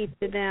Reiki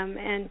to them.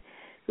 And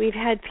we've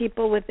had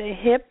people with a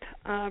hip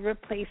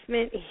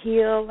replacement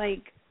heal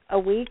like a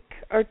week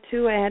or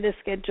 2 ahead of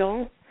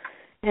schedule.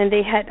 And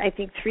they had, I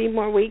think, 3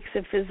 more weeks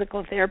of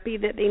physical therapy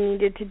that they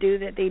needed to do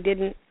that they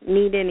didn't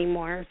need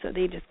anymore, so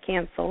they just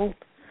canceled.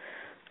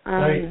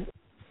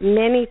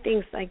 Many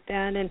things like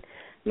that. And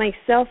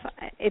myself,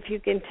 if you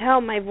can tell,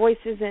 my voice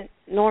isn't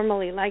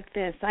normally like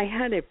this. I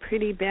had a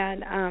pretty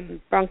bad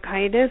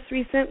bronchitis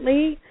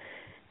recently.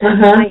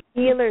 My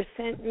healer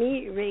sent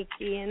me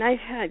Reiki, and I've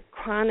had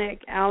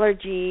chronic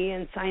allergy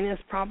and sinus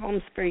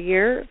problems for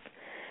years.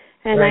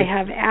 And I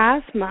have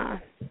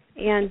asthma,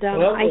 and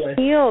I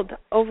healed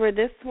over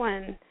this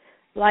one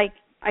like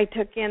I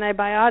took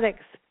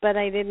antibiotics, but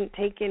I didn't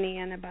take any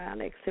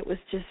antibiotics. It was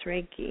just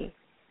Reiki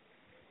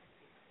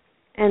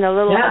and a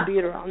little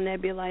albuterol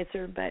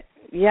nebulizer. But,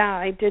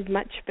 I did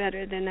much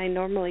better than I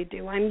normally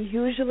do. I'm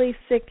usually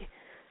sick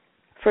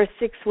for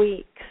 6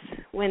 weeks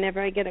whenever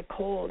I get a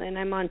cold, and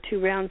I'm on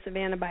 2 rounds of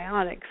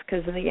antibiotics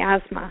because of the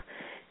asthma.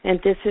 And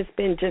this has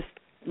been just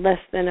less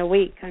than a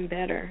week. I'm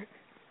better.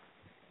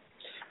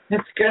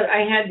 That's good.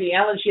 I had the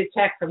allergy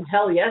attack from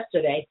hell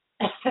yesterday.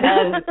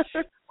 And,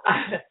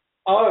 it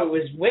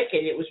was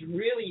wicked. It was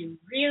really,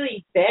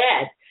 really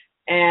bad.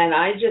 And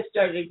I just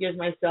started to give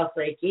myself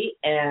Reiki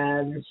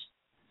and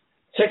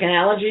took an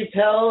allergy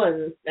pill.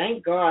 And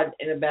thank God,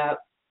 as a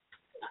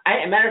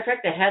matter of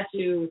fact, I had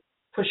to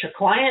push a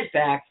client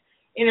back.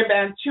 In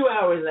about 2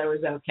 hours, I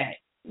was okay.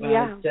 But,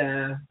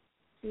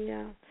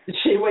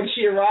 when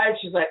she arrived,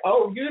 she's like,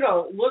 "Oh, you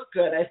don't look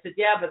good." I said,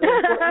 "Yeah, but the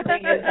important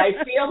thing is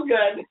I feel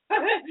good."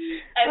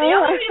 And the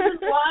only reason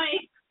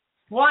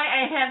why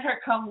I had her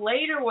come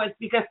later was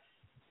because,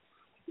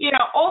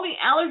 all the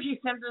allergy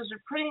symptoms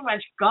are pretty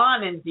much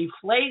gone and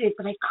deflated,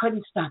 but I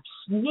couldn't stop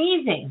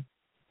sneezing.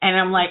 And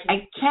I'm like,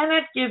 I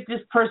cannot give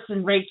this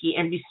person Reiki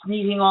and be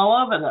sneezing all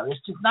over them.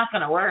 It's just not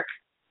going to work.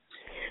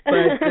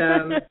 But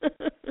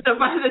so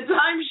by the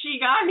time she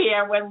got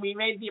here, when we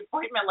made the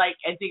appointment, like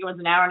I think it was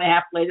an hour and a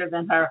half later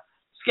than her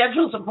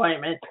scheduler's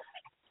appointment,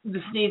 the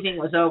sneezing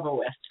was over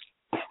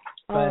with.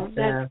 Oh,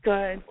 that's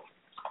good.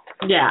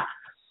 Yeah.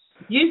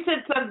 You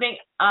said something,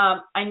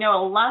 I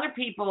know a lot of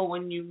people,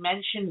 when you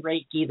mention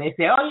Reiki, they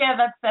say, oh, yeah,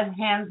 that's that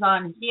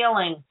hands-on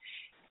healing.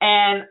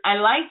 And I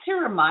like to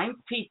remind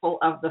people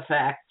of the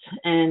fact,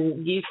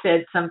 and you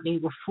said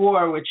something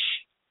before which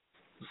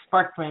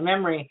sparked my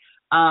memory,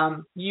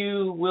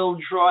 you will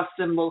draw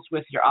symbols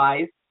with your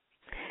eyes.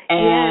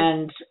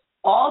 And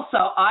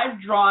also, I've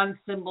drawn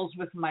symbols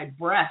with my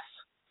breath,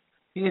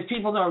 because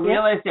people don't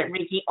realize that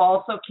Reiki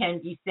also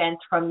can be sent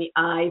from the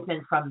eyes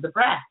and from the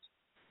breath.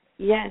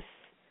 Yes,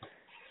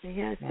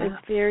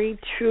 that's very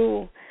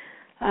true.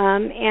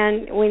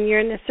 And when you're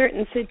in a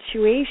certain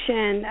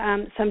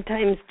situation,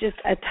 sometimes just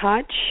a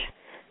touch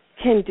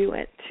can do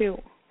it too.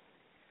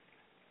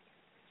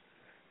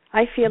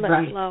 I feel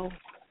it flow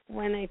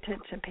when I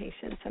touch a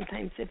patient.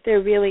 Sometimes if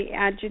they're really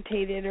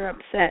agitated or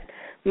upset,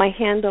 my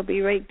hand will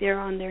be right there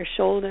on their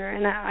shoulder,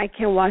 and I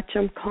can watch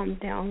them calm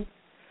down.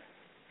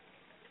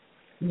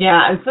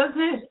 Yeah, and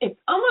sometimes it's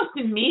almost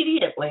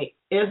immediately,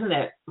 isn't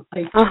it?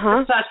 Like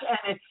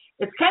and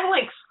it's kind of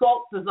like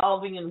salt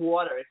dissolving in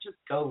water. It just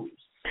goes.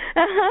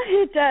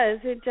 It does.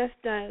 It just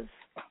does.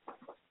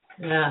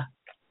 Yeah,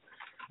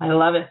 I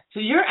love it. So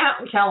you're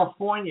out in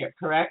California,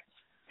 correct?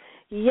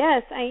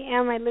 Yes, I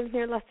am. I live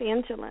near Los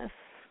Angeles.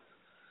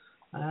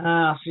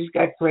 Oh, she's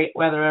got great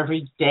weather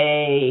every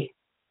day.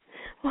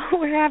 Well,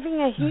 we're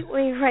having a heat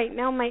wave right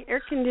now. My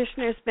air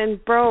conditioner's been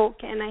broke,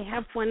 and I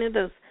have one of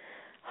those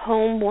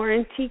home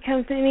warranty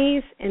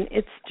companies, and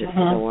it's just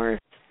the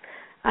worst.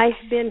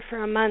 I've been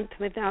for a month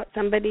without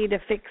somebody to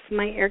fix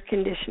my air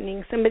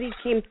conditioning. Somebody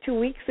came 2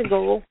 weeks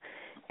ago,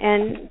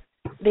 and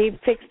they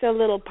fixed a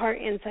little part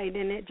inside,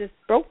 and it just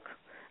broke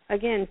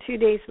again 2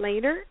 days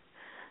later.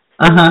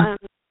 So,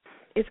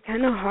 it's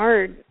kind of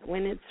hard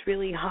when it's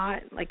really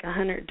hot, like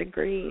 100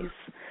 degrees.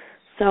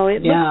 So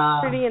it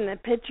looks pretty in the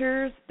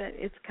pictures, but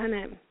it's kind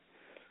of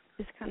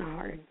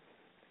hard.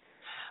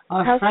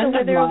 How's the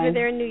weather over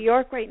there in New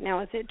York right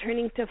now? Is it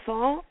turning to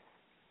fall?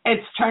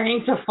 It's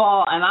turning to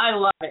fall, and I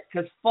love it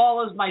because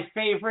fall is my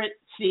favorite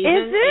season.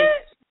 Is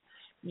it?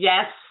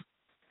 Yes,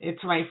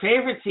 it's my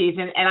favorite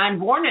season, and I'm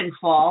born in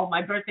fall.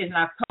 My birthday's in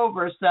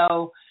October,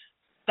 so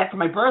that's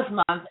my birth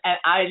month, and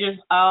I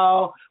just,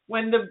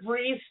 when the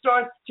breeze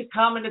starts to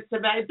come, and it's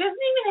about, it doesn't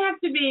even have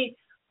to be,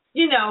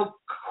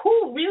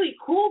 cool, really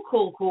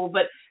cool,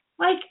 but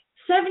like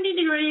 70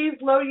 degrees,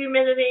 low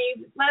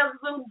humidity,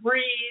 little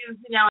breeze,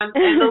 and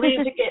the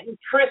leaves are getting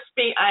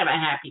crispy. I'm a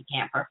happy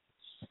camper.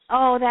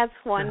 Oh, that's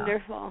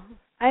wonderful.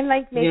 I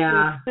like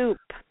making soup.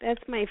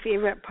 That's my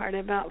favorite part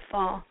about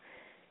fall.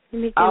 You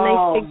make a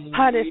nice big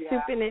pot of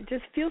soup, and it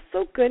just feels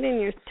so good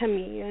in your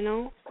tummy,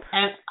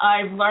 And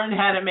I've learned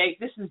how to make,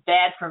 this is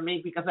bad for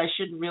me because I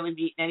shouldn't really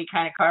be eating any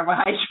kind of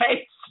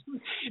carbohydrates.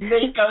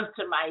 It goes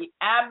to my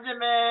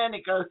abdomen,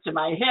 it goes to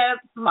my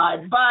hips, my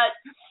butt.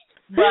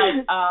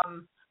 But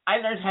I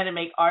learned how to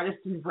make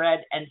artisan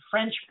bread and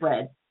French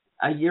bread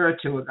a year or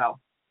two ago.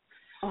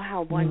 Oh,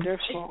 how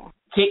wonderful.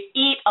 To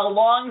eat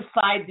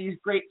alongside these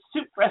great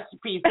soup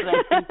recipes that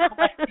I've been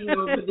collecting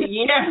over the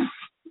years.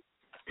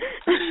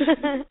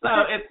 So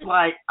it's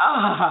like,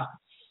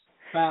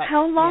 But,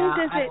 how long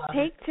does it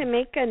take to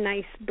make a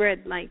nice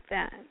bread like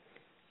that?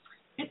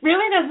 It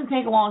really doesn't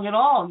take long at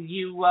all.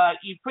 You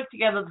put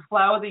together the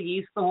flour, the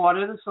yeast, the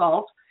water, the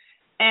salt,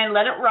 and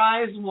let it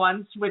rise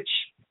once, which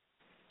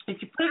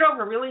if you put it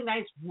over a really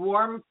nice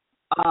warm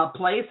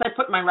place, I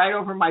put mine right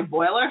over my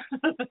boiler.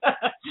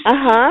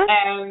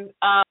 And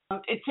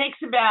it takes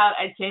about,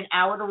 I'd say, an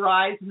hour to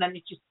rise, and then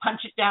you just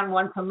punch it down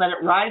once and let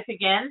it rise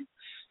again.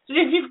 So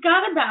if you've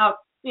got about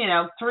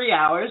 3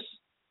 hours,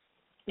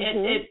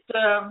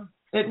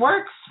 it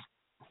works.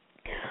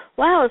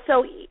 Wow,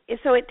 so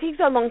it takes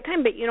a long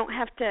time, but you don't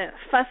have to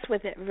fuss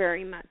with it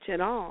very much at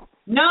all.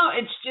 No,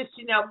 it's just,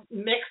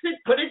 mix it,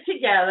 put it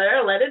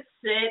together, let it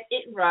sit,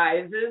 it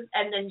rises,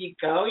 and then you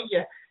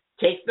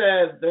take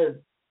the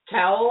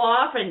towel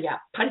off and you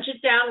punch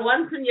it down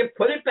once and you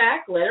put it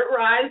back, let it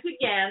rise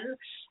again.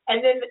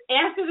 And then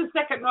after the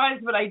second rise,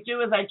 what I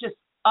do is I just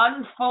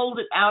unfold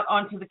it out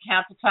onto the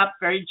countertop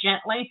very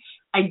gently.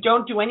 I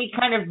don't do any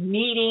kind of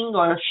kneading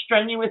or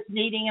strenuous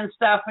kneading and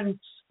stuff, and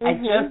I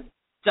just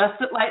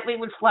dust it lightly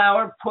with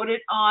flour, put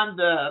it on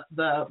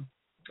the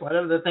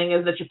whatever the thing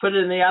is that you put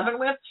it in the oven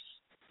with,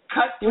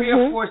 cut 3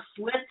 or 4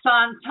 slits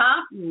on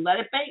top, and let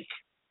it bake.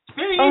 It's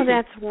very easy. Oh,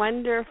 that's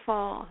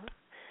wonderful.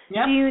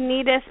 Yep. Do you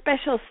need a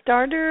special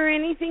starter or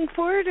anything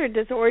for it, or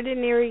does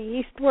ordinary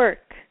yeast work?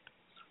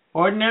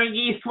 Ordinary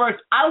yeast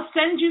works. I'll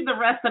send you the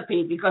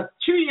recipe because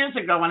 2 years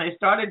ago when I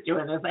started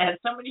doing this, I had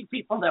so many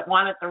people that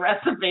wanted the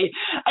recipe.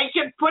 I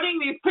kept putting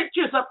these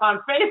pictures up on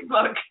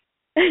Facebook.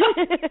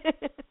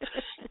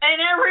 And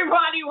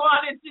everybody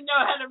wanted to know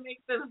how to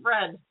make this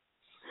bread.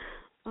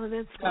 Oh,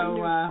 that's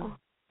wonderful.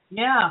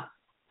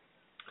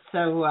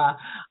 So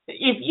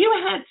if you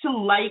had to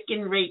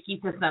liken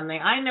Reiki to something,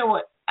 I know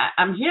what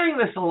I'm hearing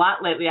this a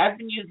lot lately. I've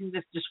been using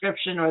this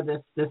description or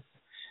this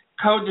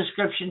code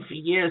description for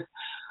years.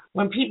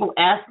 When people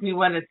ask me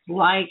what it's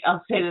like,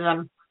 I'll say to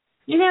them,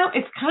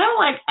 It's kind of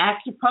like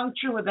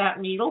acupuncture without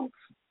needles.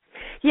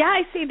 Yeah,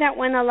 I see that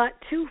one a lot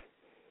too.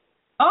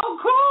 Oh,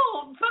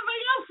 cool.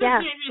 Somebody else is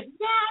genius.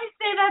 Yeah, I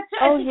say that too.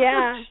 Oh,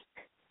 yeah.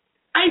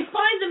 I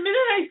find the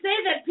minute I say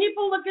that,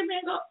 people look at me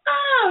and go,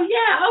 oh,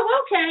 yeah, oh,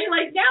 okay.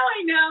 Like, now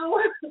I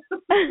know.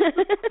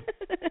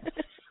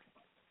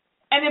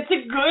 And it's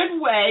a good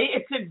way.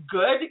 It's a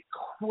good,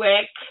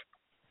 quick,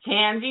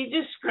 handy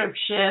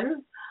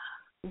description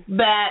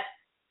that,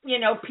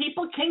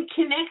 people can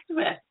connect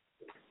with.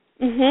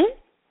 Mhm.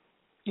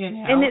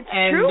 And it's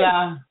true.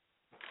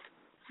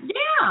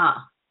 Yeah.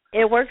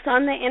 It works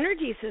on the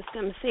energy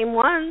system, same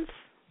ones.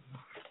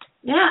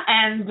 Yeah,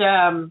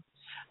 and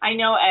I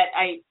know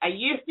I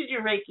used to do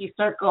Reiki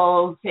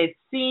circles. It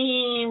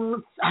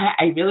seems,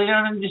 I really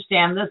don't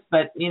understand this,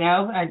 but,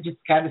 I just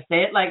got to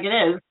say it like it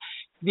is.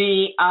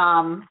 The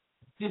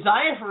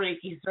desire for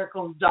Reiki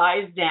circles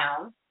dies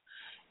down,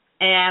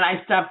 and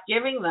I stopped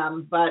giving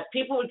them. But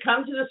people would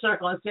come to the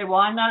circle and say, well,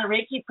 I'm not a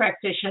Reiki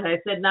practitioner. I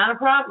said, not a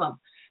problem.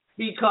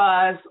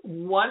 Because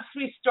once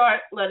we start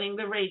letting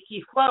the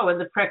Reiki flow,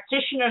 and the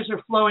practitioners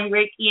are flowing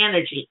Reiki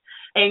energy,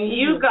 and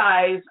you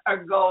guys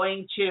are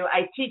going to,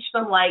 I teach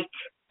them like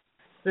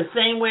the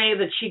same way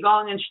that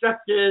Qigong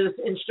instructors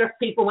instruct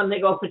people when they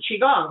go for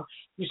Qigong.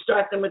 You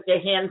start them with their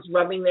hands,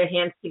 rubbing their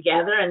hands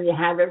together, and you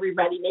have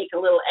everybody make a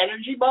little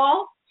energy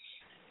ball.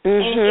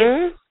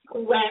 And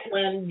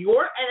when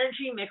your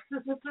energy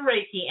mixes with the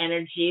Reiki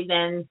energy,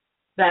 then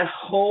that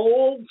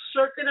whole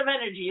circuit of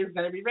energy is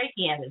going to be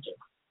Reiki energy.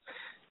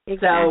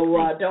 Exactly.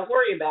 So don't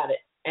worry about it.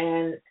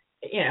 And,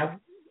 and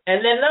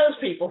then those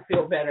people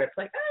feel better. It's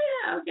like, oh,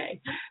 yeah, okay.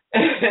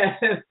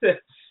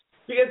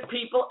 Because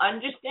people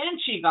understand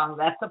Qigong.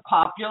 That's a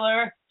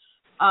popular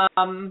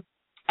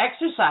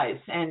exercise,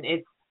 and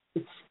it's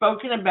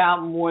spoken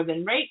about more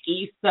than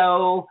Reiki,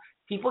 so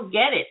people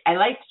get it. I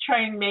like to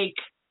try and make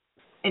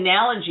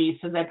analogies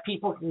so that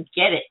people can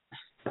get it,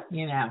 I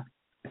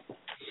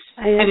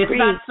and agree. it's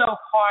not so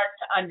hard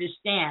to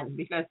understand,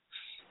 because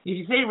if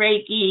you say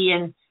Reiki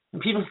and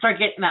people start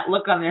getting that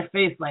look on their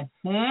face like,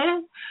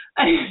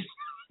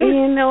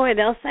 You know what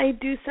else I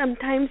do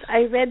sometimes?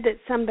 I read that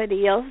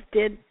somebody else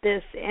did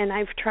this, and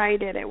I've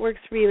tried it. It works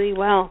really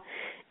well.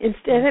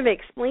 Instead of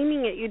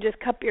explaining it, you just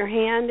cup your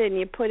hand and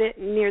you put it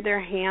near their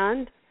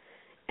hand,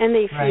 and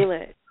they feel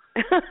it.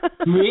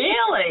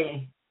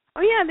 Really?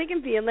 Oh, yeah, they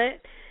can feel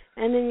it.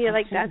 And then you're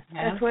like,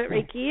 that's what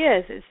Reiki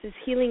is. It's this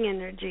healing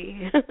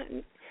energy.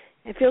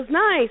 It feels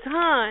nice,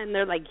 huh? And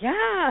they're like,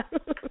 yeah.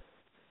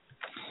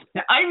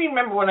 Now, I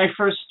remember when I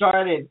first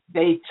started,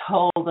 they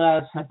told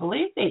us,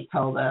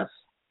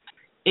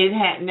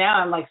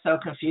 now I'm like so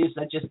confused,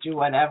 I just do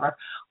whatever.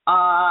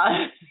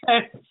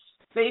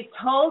 They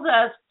told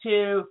us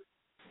to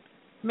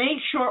make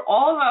sure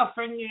all of our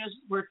fingers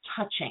were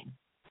touching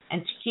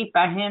and to keep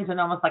our hands in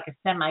almost like a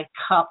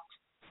semi-cupped,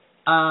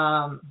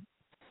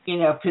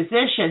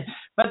 position.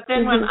 But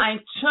then when I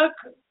took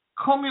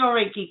Komyo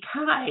Reiki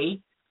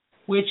Kai,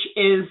 which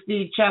is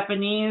the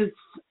Japanese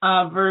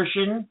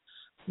version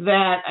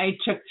that I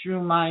took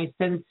through my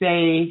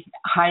sensei,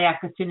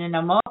 Hayaka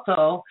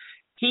Tsunemoto,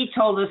 he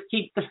told us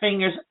keep the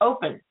fingers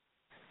open.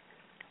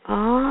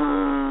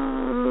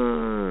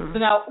 So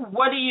now,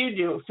 what do you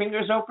do?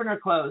 Fingers open or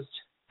closed?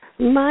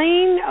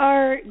 Mine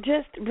are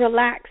just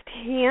relaxed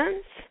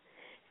hands.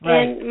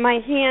 Right. And my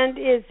hand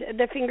is,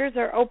 the fingers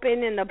are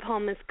open and the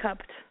palm is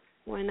cupped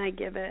when I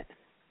give it.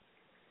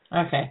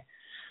 Okay.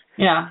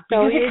 Yeah.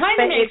 So because it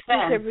kind of makes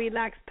sense. It's a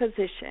relaxed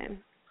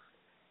position.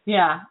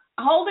 Yeah.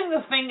 Holding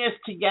the fingers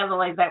together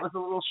like that was a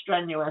little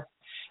strenuous.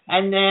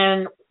 And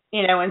then,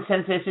 and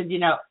Sensei said,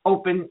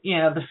 open,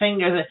 the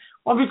fingers.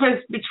 Well,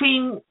 because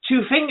between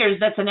two fingers,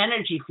 that's an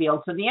energy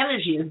field. So the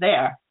energy is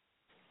there.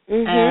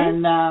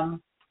 And,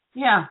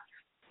 yeah.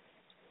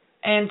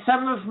 And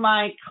some of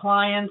my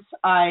clients,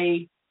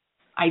 I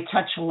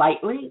touch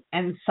lightly,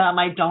 and some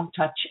I don't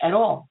touch at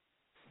all.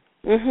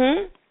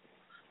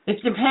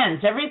 It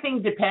depends.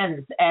 Everything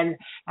depends. And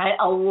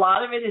a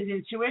lot of it is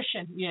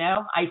intuition,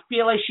 I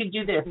feel I should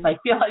do this. I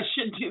feel I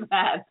should do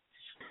that.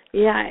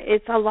 Yeah,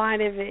 it's a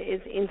lot of it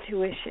is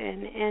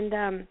intuition.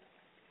 And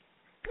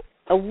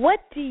what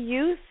do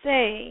you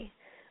say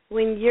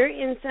when you're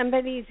in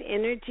somebody's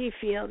energy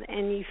field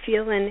and you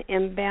feel an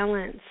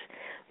imbalance?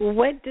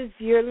 What does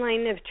your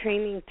line of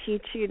training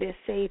teach you to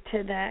say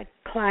to the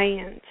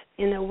client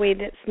in a way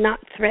that's not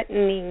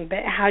threatening,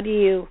 but how do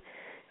you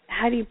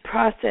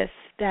process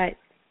that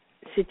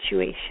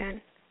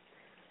situation?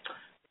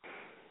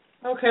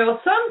 Okay,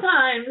 well,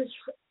 sometimes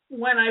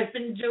when I've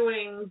been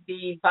doing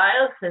the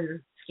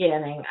biosyn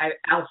scanning,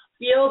 I'll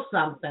feel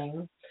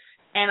something,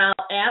 and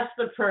I'll ask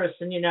the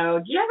person, do you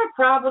have a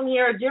problem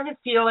here? Or do you ever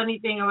feel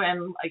anything?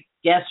 And like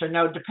yes or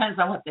no, depends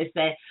on what they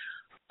say.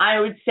 I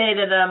would say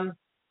to them,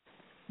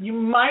 you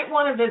might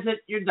want to visit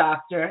your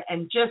doctor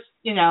and just,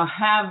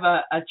 have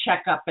a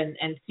checkup and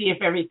see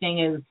if everything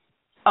is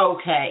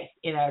okay.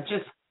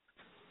 Just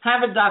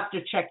have a doctor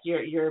check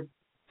your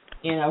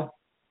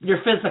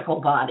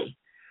physical body,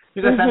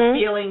 because I'm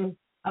feeling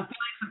some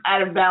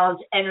out of balance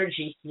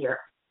energy here.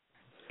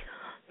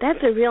 That's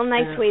a real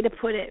nice way to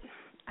put it.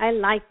 I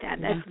like that.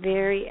 That's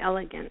very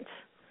elegant.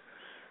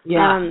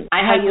 Yeah.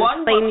 How you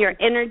explain your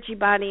energy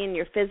body and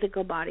your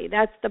physical body.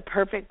 That's the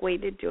perfect way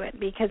to do it,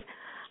 because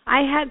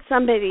I had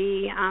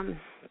somebody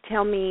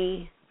tell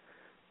me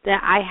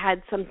that I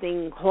had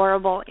something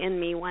horrible in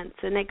me once,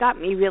 and it got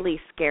me really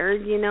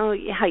scared, you know,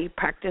 how you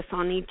practice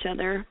on each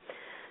other.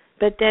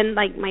 But then,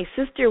 like my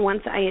sister,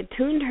 once I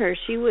attuned her,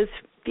 she was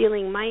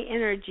feeling my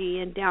energy,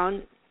 and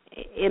down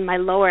in my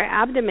lower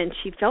abdomen,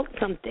 she felt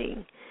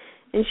something.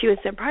 And she was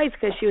surprised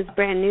because she was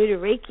brand new to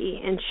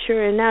Reiki, and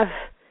sure enough,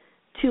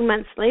 2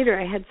 months later,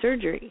 I had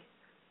surgery.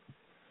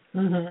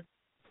 And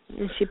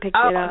she picked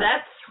it up.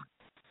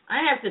 I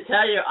have to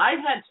tell you, I've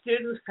had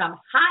students come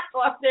hot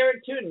off their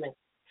attunement,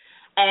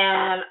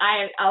 and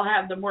I'll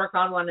have them work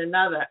on one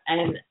another.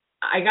 And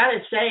I got to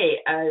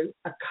say,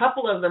 a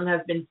couple of them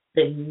have been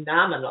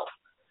phenomenal.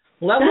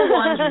 Level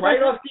ones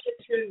right off the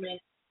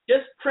attunement,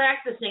 just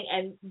practicing,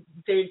 and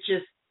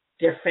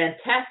they're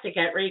fantastic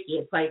at Reiki.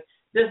 It's like,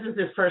 this is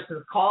this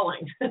person's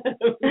calling.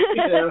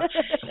 You know?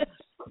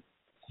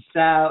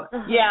 So,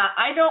 yeah,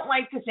 I don't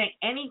like to say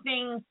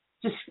anything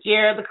to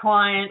scare the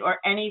client or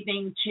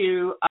anything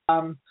to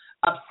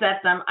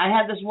upset them. I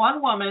had this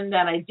one woman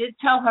that I did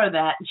tell her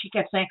that, and she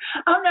kept saying,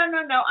 oh,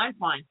 no, I'm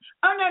fine.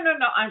 Oh,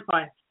 no, I'm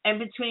fine. And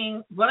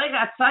between what I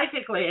got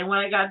psychically and what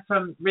I got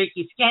from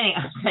Reiki scanning,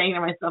 I'm saying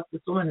to myself,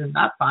 this woman is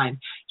not fine.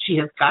 She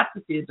has got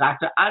to see a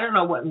doctor. I don't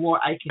know what more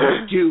I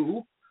can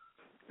do.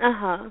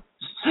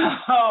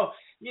 So,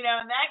 you know,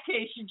 in that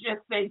case, you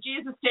just say,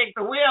 Jesus, take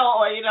the wheel,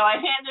 or, you know,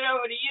 I hand it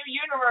over to you,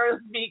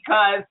 universe,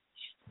 because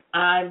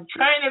I'm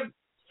trying to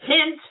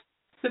hint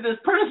to this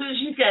person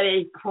she's got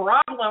a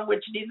problem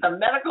which needs a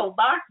medical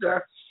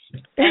doctor,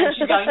 and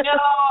she's going, no,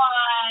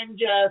 I'm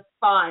just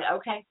fine.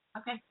 Okay.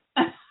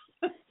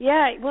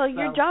 Yeah, well,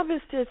 your job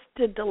is just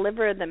to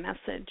deliver the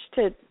message,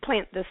 to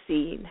plant the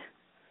seed.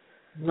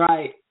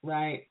 Right.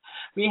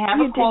 We have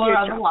a caller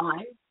on the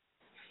line,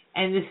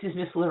 and this is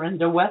Miss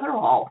Lorinda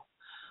Weatherall.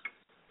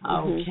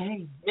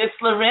 Okay. Miss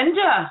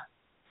Lorinda.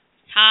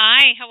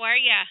 Hi, how are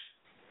you?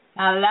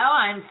 Hello,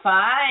 I'm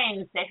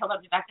fine. Say hello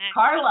to Dr.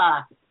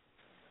 Carla.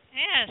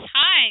 Yes,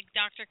 hi,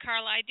 Dr.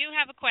 Carla. I do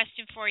have a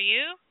question for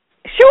you.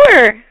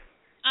 Sure.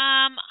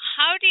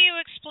 How do you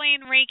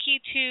explain Reiki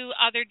to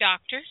other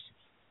doctors?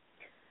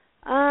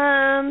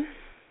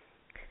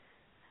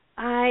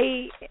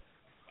 I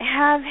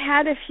have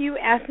had a few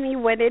ask me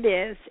what it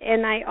is,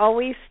 and I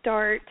always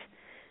start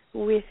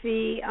with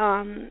the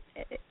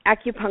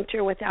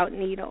acupuncture without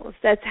needles.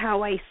 That's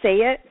how I say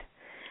it.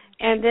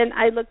 And then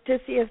I look to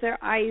see if their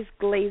eyes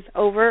glaze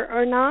over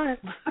or not.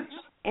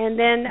 And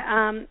then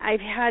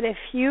I've had a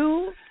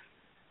few,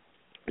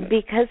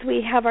 because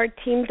we have our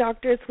team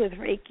doctors with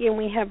Reiki and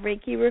we have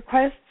Reiki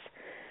requests,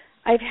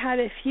 I've had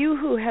a few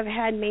who have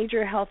had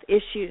major health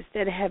issues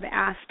that have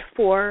asked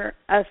for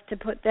us to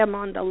put them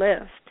on the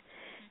list.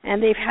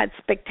 And they've had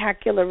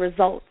spectacular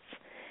results.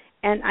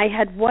 And I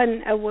had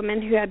a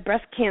woman who had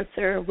breast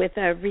cancer with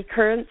a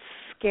recurrence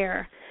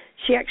scare.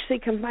 She actually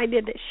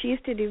confided that she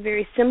used to do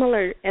very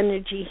similar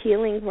energy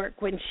healing work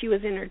when she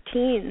was in her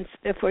teens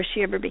before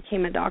she ever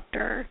became a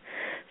doctor.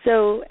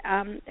 So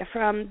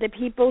from the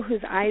people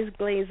whose eyes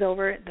glaze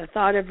over at the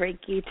thought of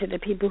Reiki to the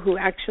people who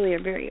actually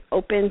are very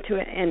open to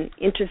it and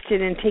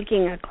interested in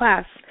taking a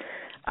class,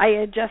 I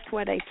adjust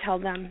what I tell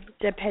them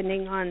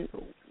depending on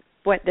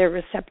what they're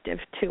receptive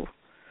to.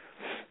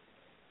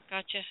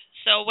 Gotcha.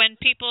 So when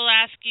people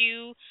ask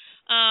you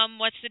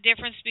what's the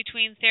difference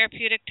between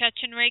therapeutic touch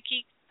and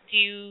Reiki,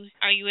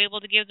 are you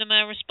able to give them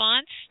a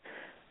response?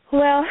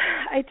 Well,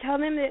 I tell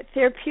them that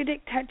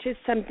therapeutic touch is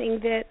something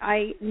that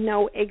I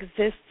know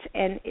exists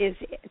and is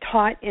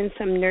taught in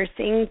some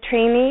nursing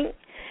training,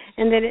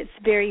 and that it's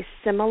very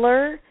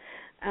similar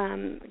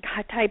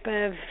type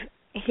of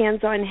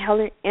hands-on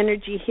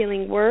energy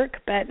healing work,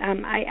 but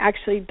I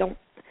actually don't.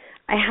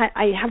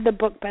 I have the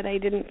book, but I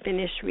didn't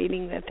finish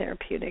reading the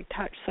therapeutic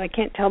touch, so I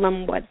can't tell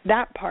them what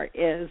that part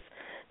is,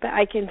 but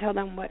I can tell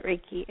them what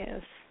Reiki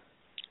is.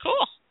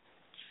 Cool.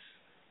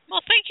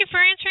 Well, thank you for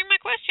answering my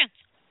questions.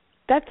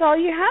 That's all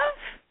you have?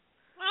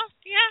 Well,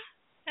 yeah,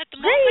 at the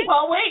moment. Hey,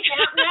 well, wait,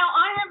 now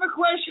I have a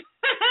question.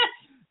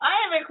 I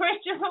have a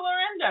question for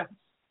Lorinda.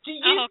 Do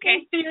you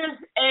think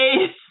there's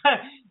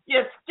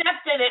you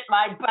stepped in it,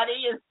 my buddy,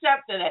 you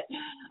stepped in it.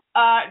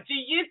 Do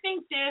you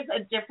think there's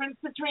a difference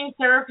between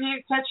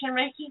therapeutic touch and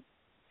Reiki?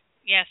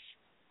 Yes.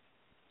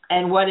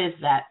 And what is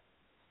that?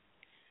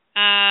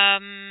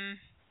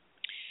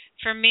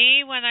 For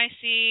me, when I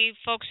see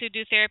folks who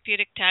do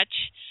therapeutic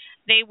touch,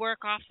 they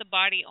work off the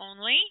body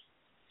only.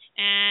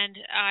 And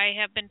I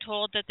have been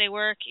told that they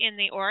work in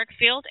the auric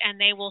field,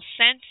 and they will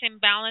sense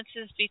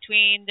imbalances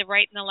between the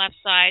right and the left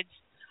sides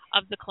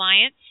of the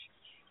clients.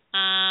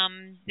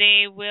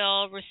 They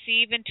will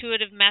receive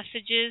intuitive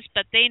messages,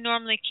 but they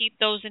normally keep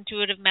those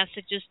intuitive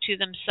messages to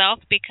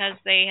themselves because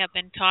they have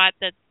been taught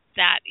that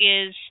that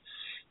is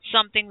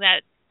something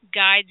that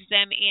guides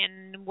them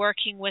in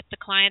working with the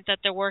client that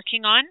they're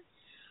working on.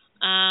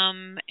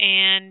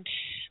 And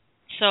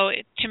so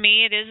to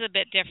me, it is a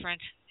bit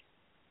different.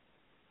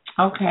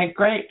 Okay,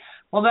 great.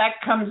 Well,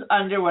 that comes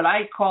under what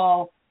I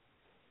call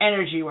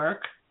energy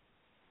work.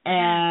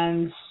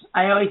 And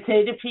I always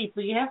say to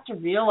people, you have to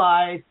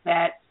realize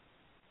that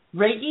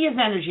Reiki is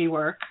energy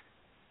work.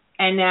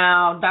 And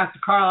now, Dr.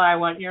 Carla, I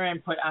want your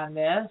input on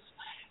this.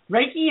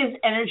 Reiki is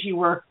energy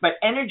work, but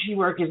energy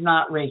work is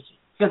not Reiki.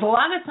 Because a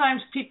lot of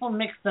times people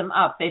mix them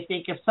up. They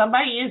think if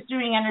somebody is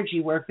doing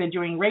energy work, they're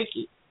doing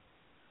Reiki.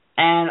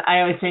 And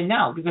I always say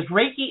no, because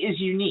Reiki is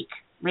unique.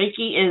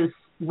 Reiki is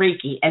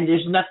Reiki, and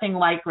there's nothing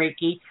like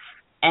Reiki.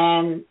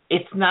 And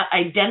it's not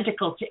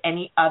identical to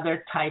any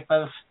other type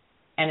of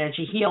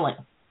energy healing.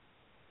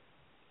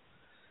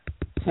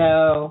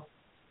 So,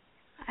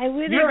 I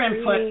would your agree.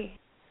 input.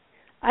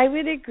 I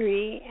would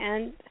agree,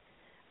 and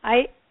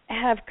I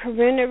have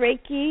Karuna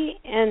Reiki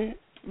and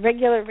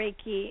regular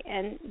Reiki,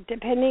 and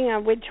depending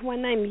on which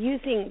one I'm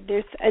using,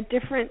 there's a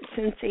different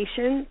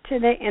sensation to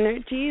the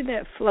energy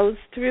that flows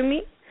through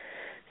me.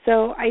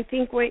 So I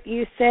think what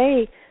you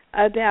say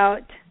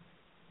about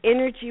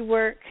energy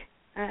work,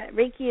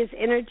 Reiki is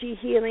energy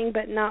healing,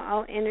 but not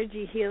all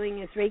energy healing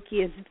is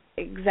Reiki, is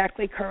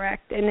exactly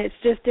correct. And it's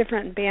just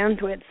different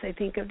bandwidths, I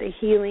think, of the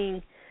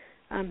healing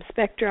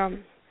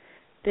spectrum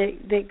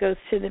that goes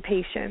to the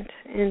patient,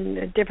 and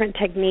a different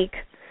technique.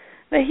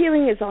 But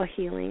healing is all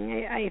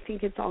healing. I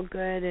think it's all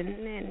good.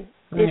 And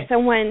right. If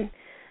someone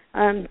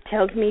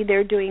tells me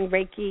they're doing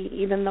Reiki,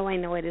 even though I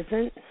know it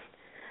isn't,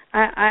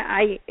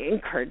 I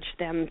encourage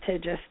them to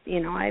just,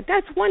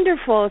 that's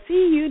wonderful. See,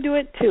 you do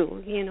it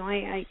too.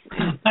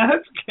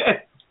 That's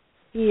good.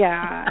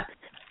 Yeah.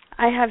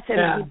 I have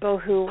some people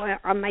who,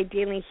 on my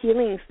daily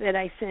healings that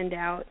I send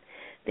out,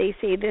 they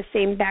say the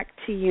same back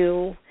to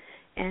you.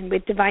 And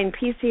with Divine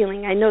Peace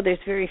Healing, I know there's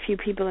very few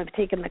people who have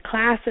taken the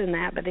class in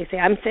that, but they say,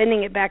 I'm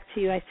sending it back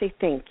to you. I say,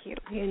 thank you,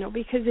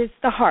 because it's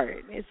the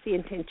heart. It's the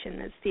intention.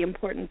 That's the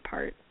important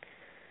part.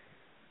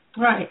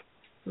 Right.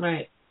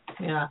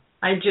 Yeah.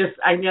 I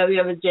know the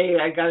other day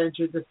I got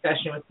into a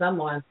discussion with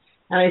someone,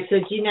 and I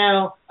said, it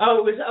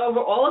was over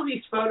all of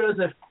these photos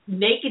of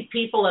naked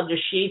people under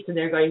sheets, and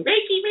they're going,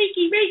 Reiki,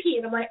 Reiki, Reiki.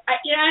 And I'm like, I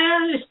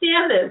don't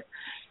understand this.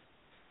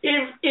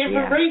 If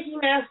a Reiki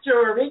master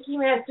or a Reiki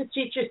master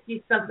teacher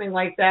sees something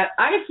like that,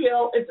 I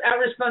feel it's our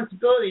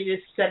responsibility to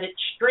set it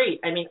straight.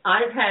 I mean,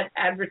 I've had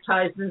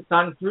advertisements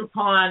on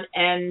Groupon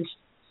and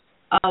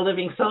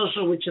Living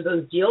Social, which are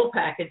those deal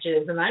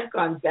packages, and I've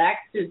gone back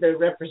to the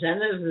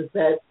representatives and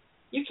said,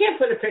 you can't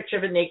put a picture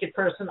of a naked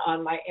person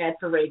on my ad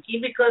for Reiki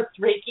because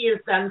Reiki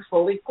is done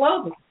fully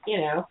clothed,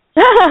 and,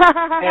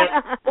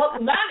 well,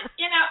 not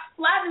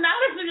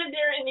if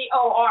they're in the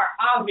OR,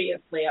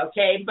 obviously,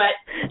 okay? But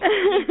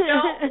you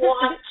don't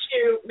want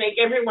to make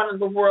everyone in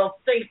the world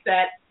think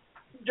that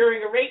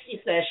during a Reiki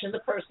session, the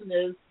person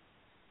is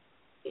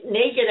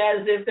naked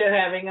as if they're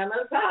having a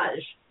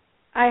massage.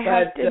 I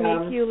have to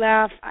make you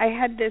laugh. I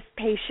had this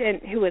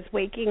patient who was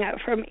waking up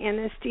from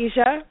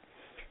anesthesia,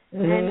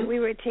 and we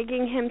were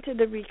taking him to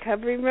the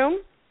recovery room.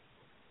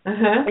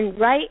 And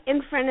right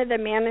in front of the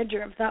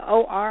manager of the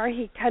OR,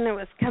 he kind of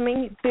was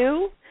coming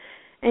to,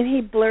 and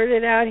he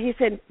blurted out, he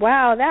said,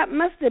 wow, that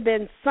must have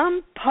been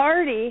some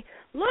party.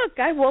 Look,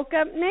 I woke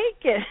up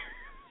naked.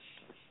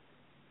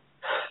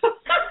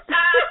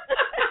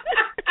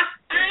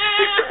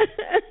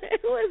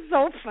 It was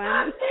so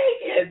fun.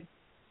 Naked.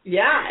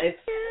 Yeah, it's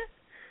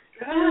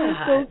it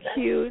was so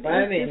cute.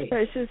 Funny. It's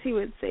precious he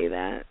would say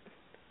that.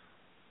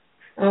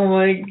 Oh,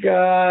 my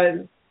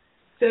God.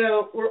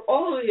 So we're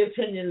all of the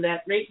opinion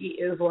that Reiki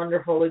is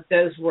wonderful. It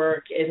does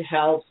work. It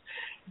helps.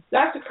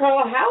 Dr.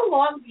 Carla, how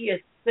long do you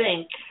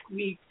think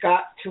we've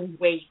got to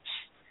wait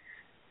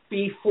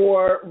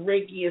before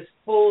Reiki is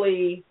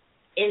fully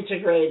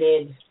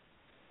integrated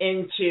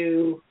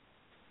into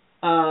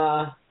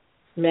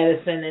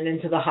medicine and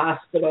into the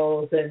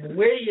hospitals? And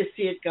where do you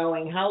see it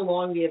going? How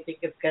long do you think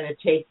it's going to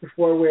take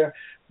before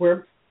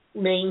we're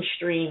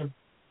mainstream?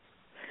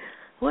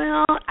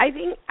 Well, I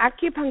think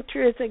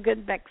acupuncture is a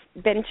good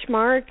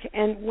benchmark,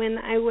 and when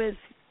I was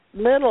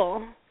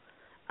little,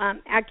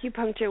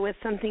 acupuncture was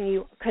something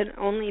you could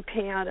only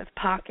pay out of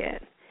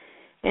pocket.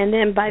 And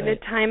then by the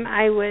time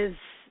I was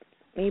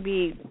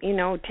maybe,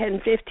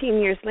 10, 15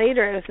 years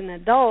later as an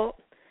adult,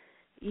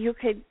 you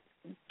could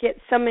get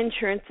some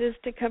insurances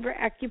to cover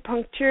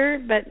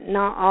acupuncture, but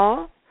not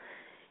all.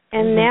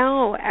 And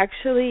now,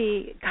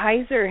 actually,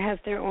 Kaiser has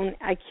their own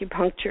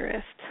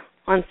acupuncturist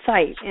on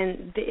site,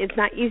 and it's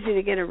not easy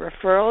to get a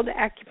referral to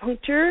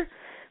acupuncture,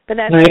 but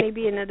that's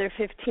maybe another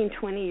 15,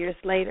 20 years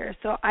later.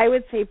 So I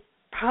would say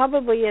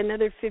probably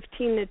another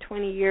 15 to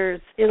 20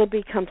 years, it'll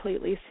be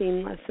completely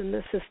seamless in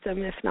the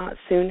system, if not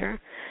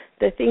sooner.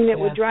 The thing that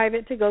would drive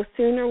it to go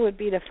sooner would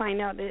be to find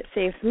out that it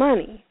saves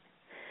money.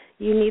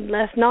 You need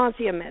less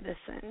nausea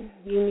medicine.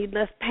 You need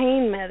less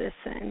pain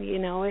medicine.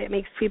 It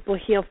makes people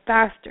heal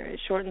faster. It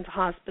shortens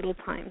hospital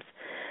times.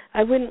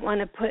 I wouldn't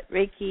want to put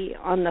Reiki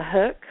on the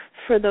hook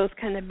for those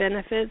kind of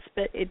benefits,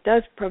 but it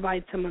does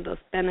provide some of those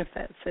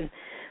benefits. And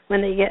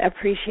when they get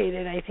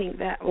appreciated, I think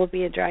that will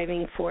be a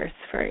driving force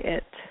for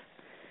it.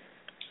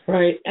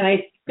 Right. And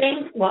I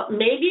think,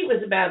 maybe it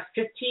was about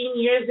 15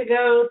 years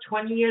ago,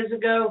 20 years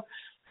ago,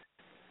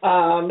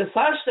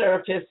 massage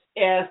therapist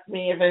asked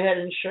me if I had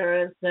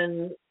insurance,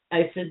 and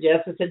I said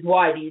yes. I said,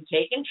 why? Do you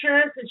take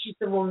insurance? And she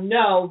said, well,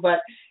 no, but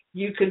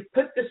you could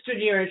put this through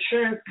your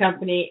insurance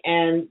company,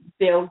 and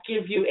they'll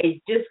give you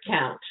a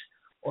discount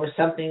or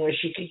something, where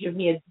she could give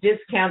me a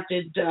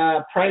discounted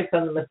price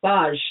on the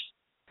massage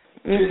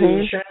through the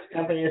insurance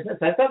company. So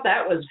I thought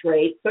that was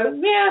great. So,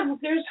 yeah,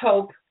 there's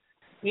hope.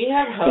 We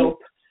have hope.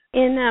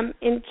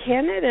 In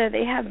Canada,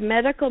 they have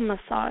medical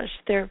massage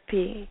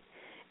therapy,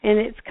 and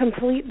it's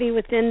completely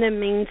within the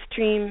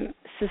mainstream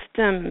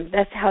system.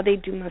 That's how they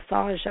do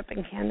massage up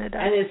in Canada.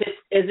 And is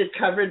it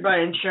covered by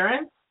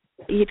insurance?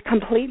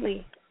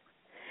 Completely.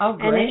 Oh,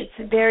 great. And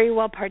it's very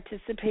well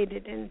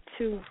participated in,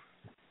 too.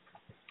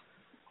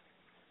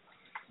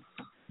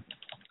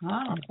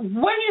 Oh.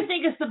 What do you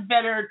think is the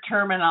better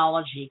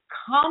terminology,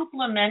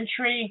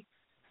 complementary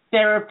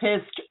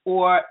therapist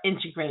or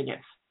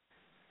integrative?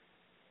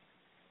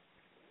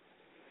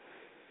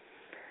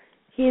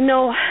 You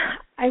know,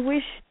 I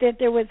wish that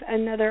there was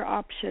another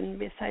option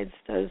besides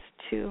those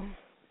two.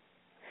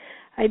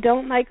 I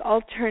don't like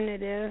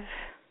alternative.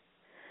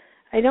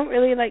 I don't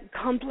really like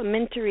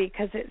complementary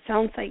because it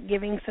sounds like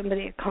giving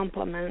somebody a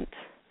compliment.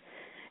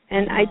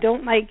 And I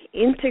don't like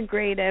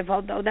integrative,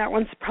 although that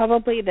one's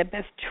probably the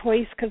best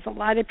choice because a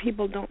lot of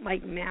people don't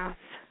like math.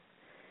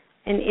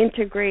 And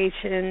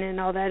integration and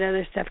all that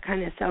other stuff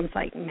kind of sounds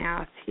like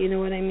math. You know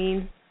what I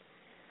mean?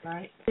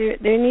 Right.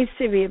 There needs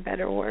to be a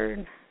better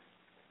word.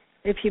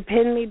 If you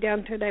pin me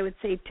down to it, I would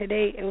say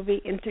today it will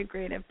be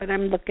integrative, but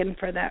I'm looking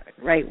for that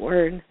right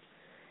word.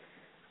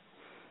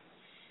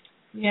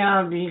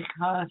 Yeah,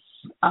 because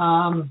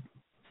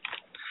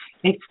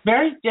it's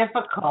very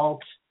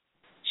difficult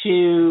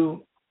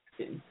to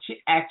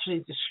actually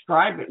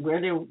describe it. Where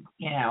do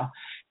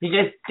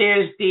because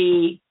there's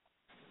the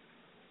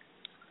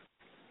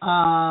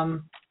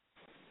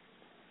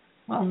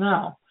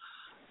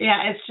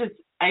it's just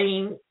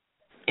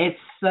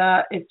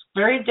it's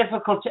very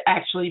difficult to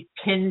actually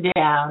pin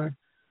down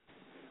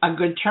a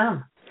good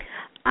term.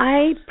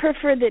 I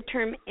prefer the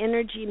term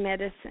energy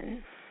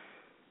medicine.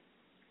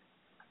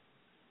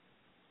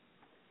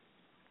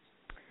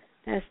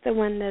 That's the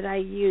one that I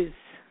use.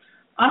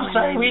 I'm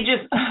sorry, we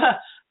just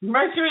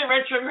Mercury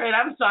retrograde.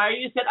 I'm sorry,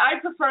 you said I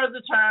prefer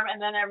the term,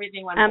 and then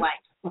everything went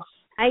blank.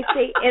 I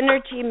say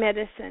energy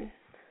medicine.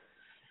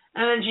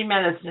 Energy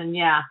medicine,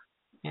 yeah.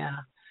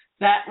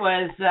 That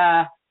was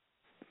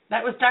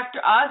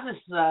Dr.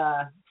 Oz's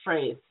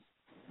phrase,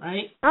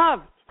 right?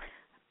 Oh,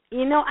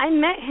 I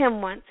met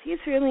him once. He's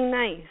really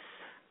nice.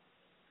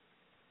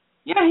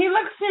 Yeah, he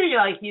looks to me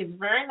like he's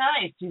very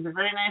nice. He's a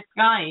very nice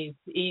guy.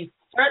 He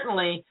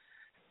certainly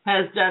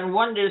has done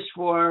wonders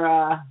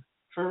for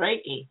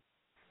Reiki.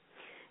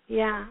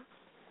 Yeah.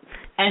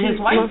 And his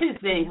wife is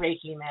a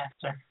Reiki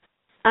master.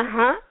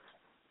 Uh-huh.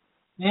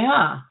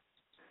 Yeah.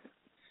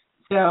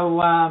 So,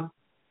 I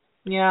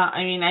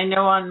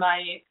know on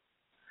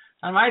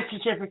my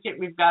certificate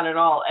we've got it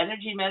all.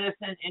 Energy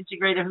medicine,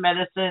 integrative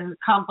medicine,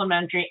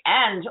 complementary,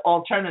 and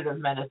alternative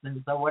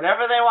medicine. So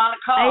whatever they want to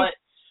call it.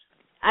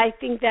 I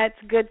think that's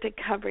good to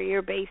cover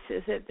your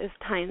bases at this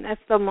time.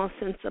 That's the most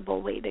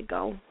sensible way to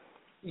go.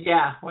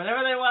 Yeah, whatever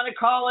they want to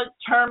call it,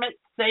 term it,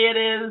 say it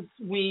is.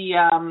 We've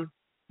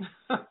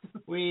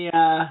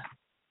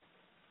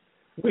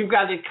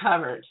got it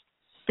covered.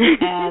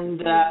 And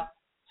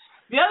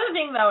the other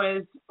thing, though,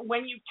 is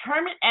when you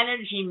term it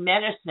energy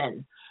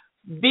medicine,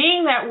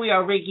 being that we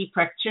are Reiki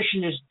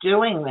practitioners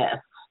doing this,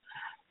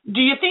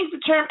 do you think the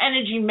term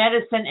energy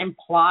medicine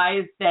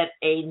implies that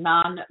a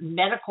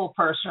non-medical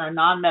person or a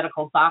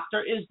non-medical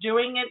doctor is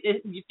doing it?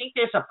 Do you think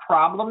there's a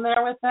problem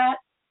there with that?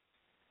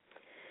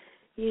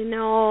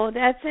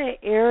 That's an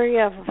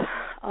area of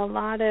a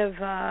lot of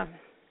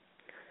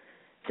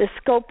the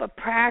scope of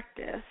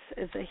practice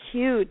is a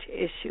huge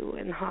issue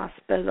in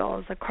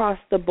hospitals across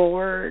the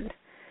board.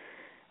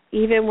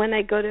 Even when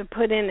I go to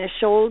put in a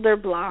shoulder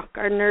block,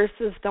 our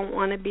nurses don't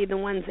want to be the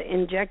ones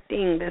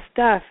injecting the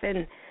stuff.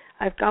 And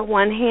I've got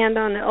one hand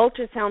on the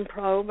ultrasound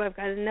probe. I've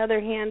got another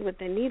hand with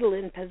the needle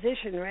in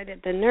position right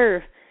at the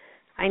nerve.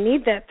 I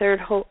need that third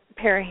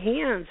pair of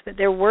hands, but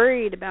they're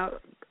worried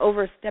about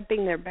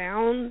overstepping their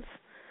bounds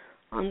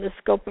on the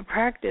scope of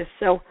practice.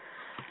 So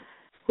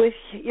with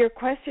your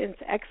questions,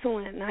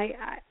 excellent. And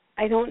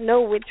I don't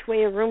know which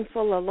way a room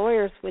full of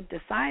lawyers would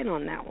decide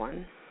on that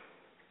one.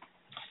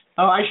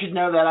 Oh, I should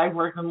know that. I've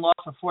worked in law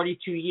for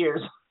 42 years.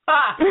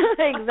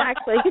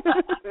 Exactly.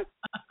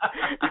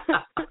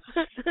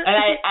 And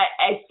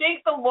I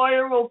think the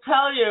lawyer will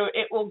tell you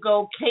it will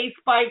go case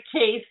by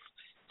case,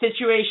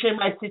 situation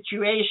by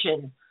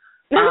situation.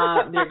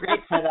 They're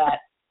great for that.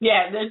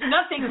 Yeah, there's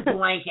nothing's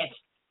blanket.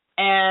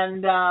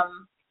 And,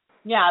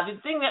 the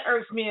thing that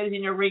irks me is,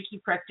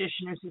 Reiki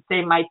practitioners who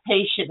say, my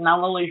patient, and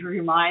I'll always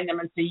remind them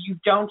and say, you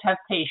don't have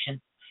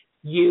patients.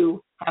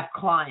 You have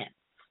clients.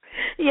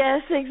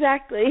 Yes,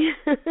 exactly.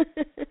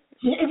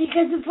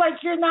 Because it's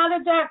like you're not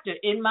a doctor.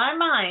 In my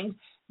mind,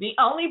 the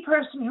only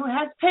person who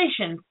has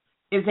patients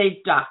is a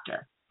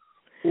doctor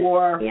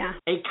or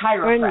a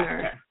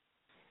chiropractor.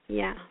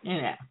 Yeah.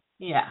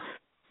 Yeah.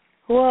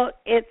 Well,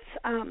 it's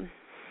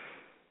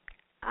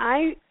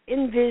I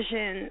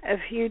envision a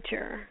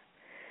future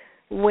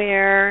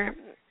where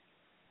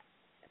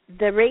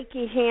the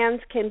Reiki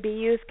hands can be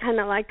used kind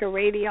of like a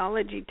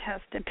radiology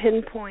test to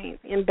pinpoint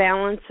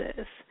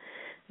imbalances.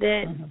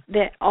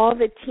 That all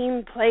the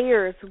team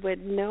players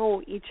would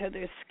know each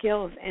other's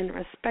skills and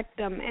respect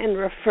them and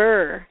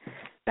refer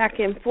back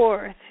and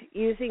forth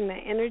using the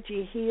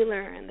energy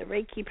healer and the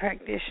Reiki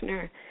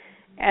practitioner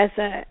as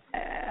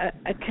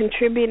a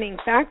contributing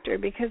factor,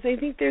 because I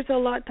think there's a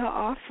lot to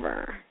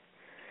offer.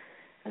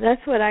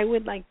 That's what I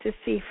would like to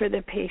see for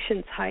the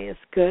patient's highest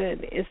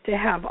good, is to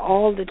have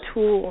all the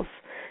tools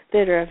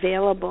that are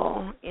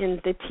available in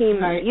the team,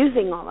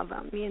 using all of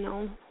them,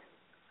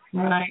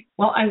 Right.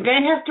 Well, I'm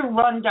going to have to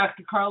run,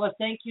 Dr. Carla.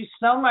 Thank you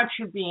so much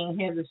for being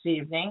here this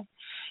evening.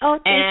 Oh,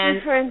 thank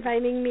you for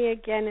inviting me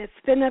again. It's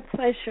been a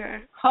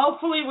pleasure.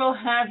 Hopefully we'll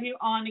have you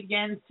on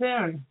again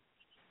soon.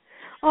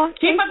 Oh,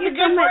 keep up the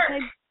good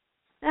work.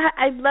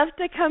 I'd love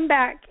to come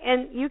back,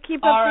 and you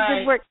keep up the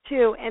good work,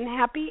 too. And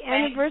happy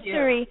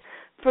anniversary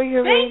for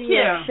your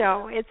radio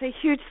show. It's a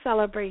huge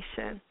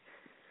celebration.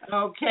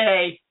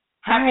 Okay.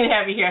 Happy to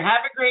have you here.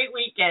 Have a great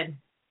weekend.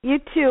 You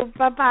too.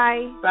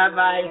 Bye-bye.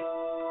 Bye-bye.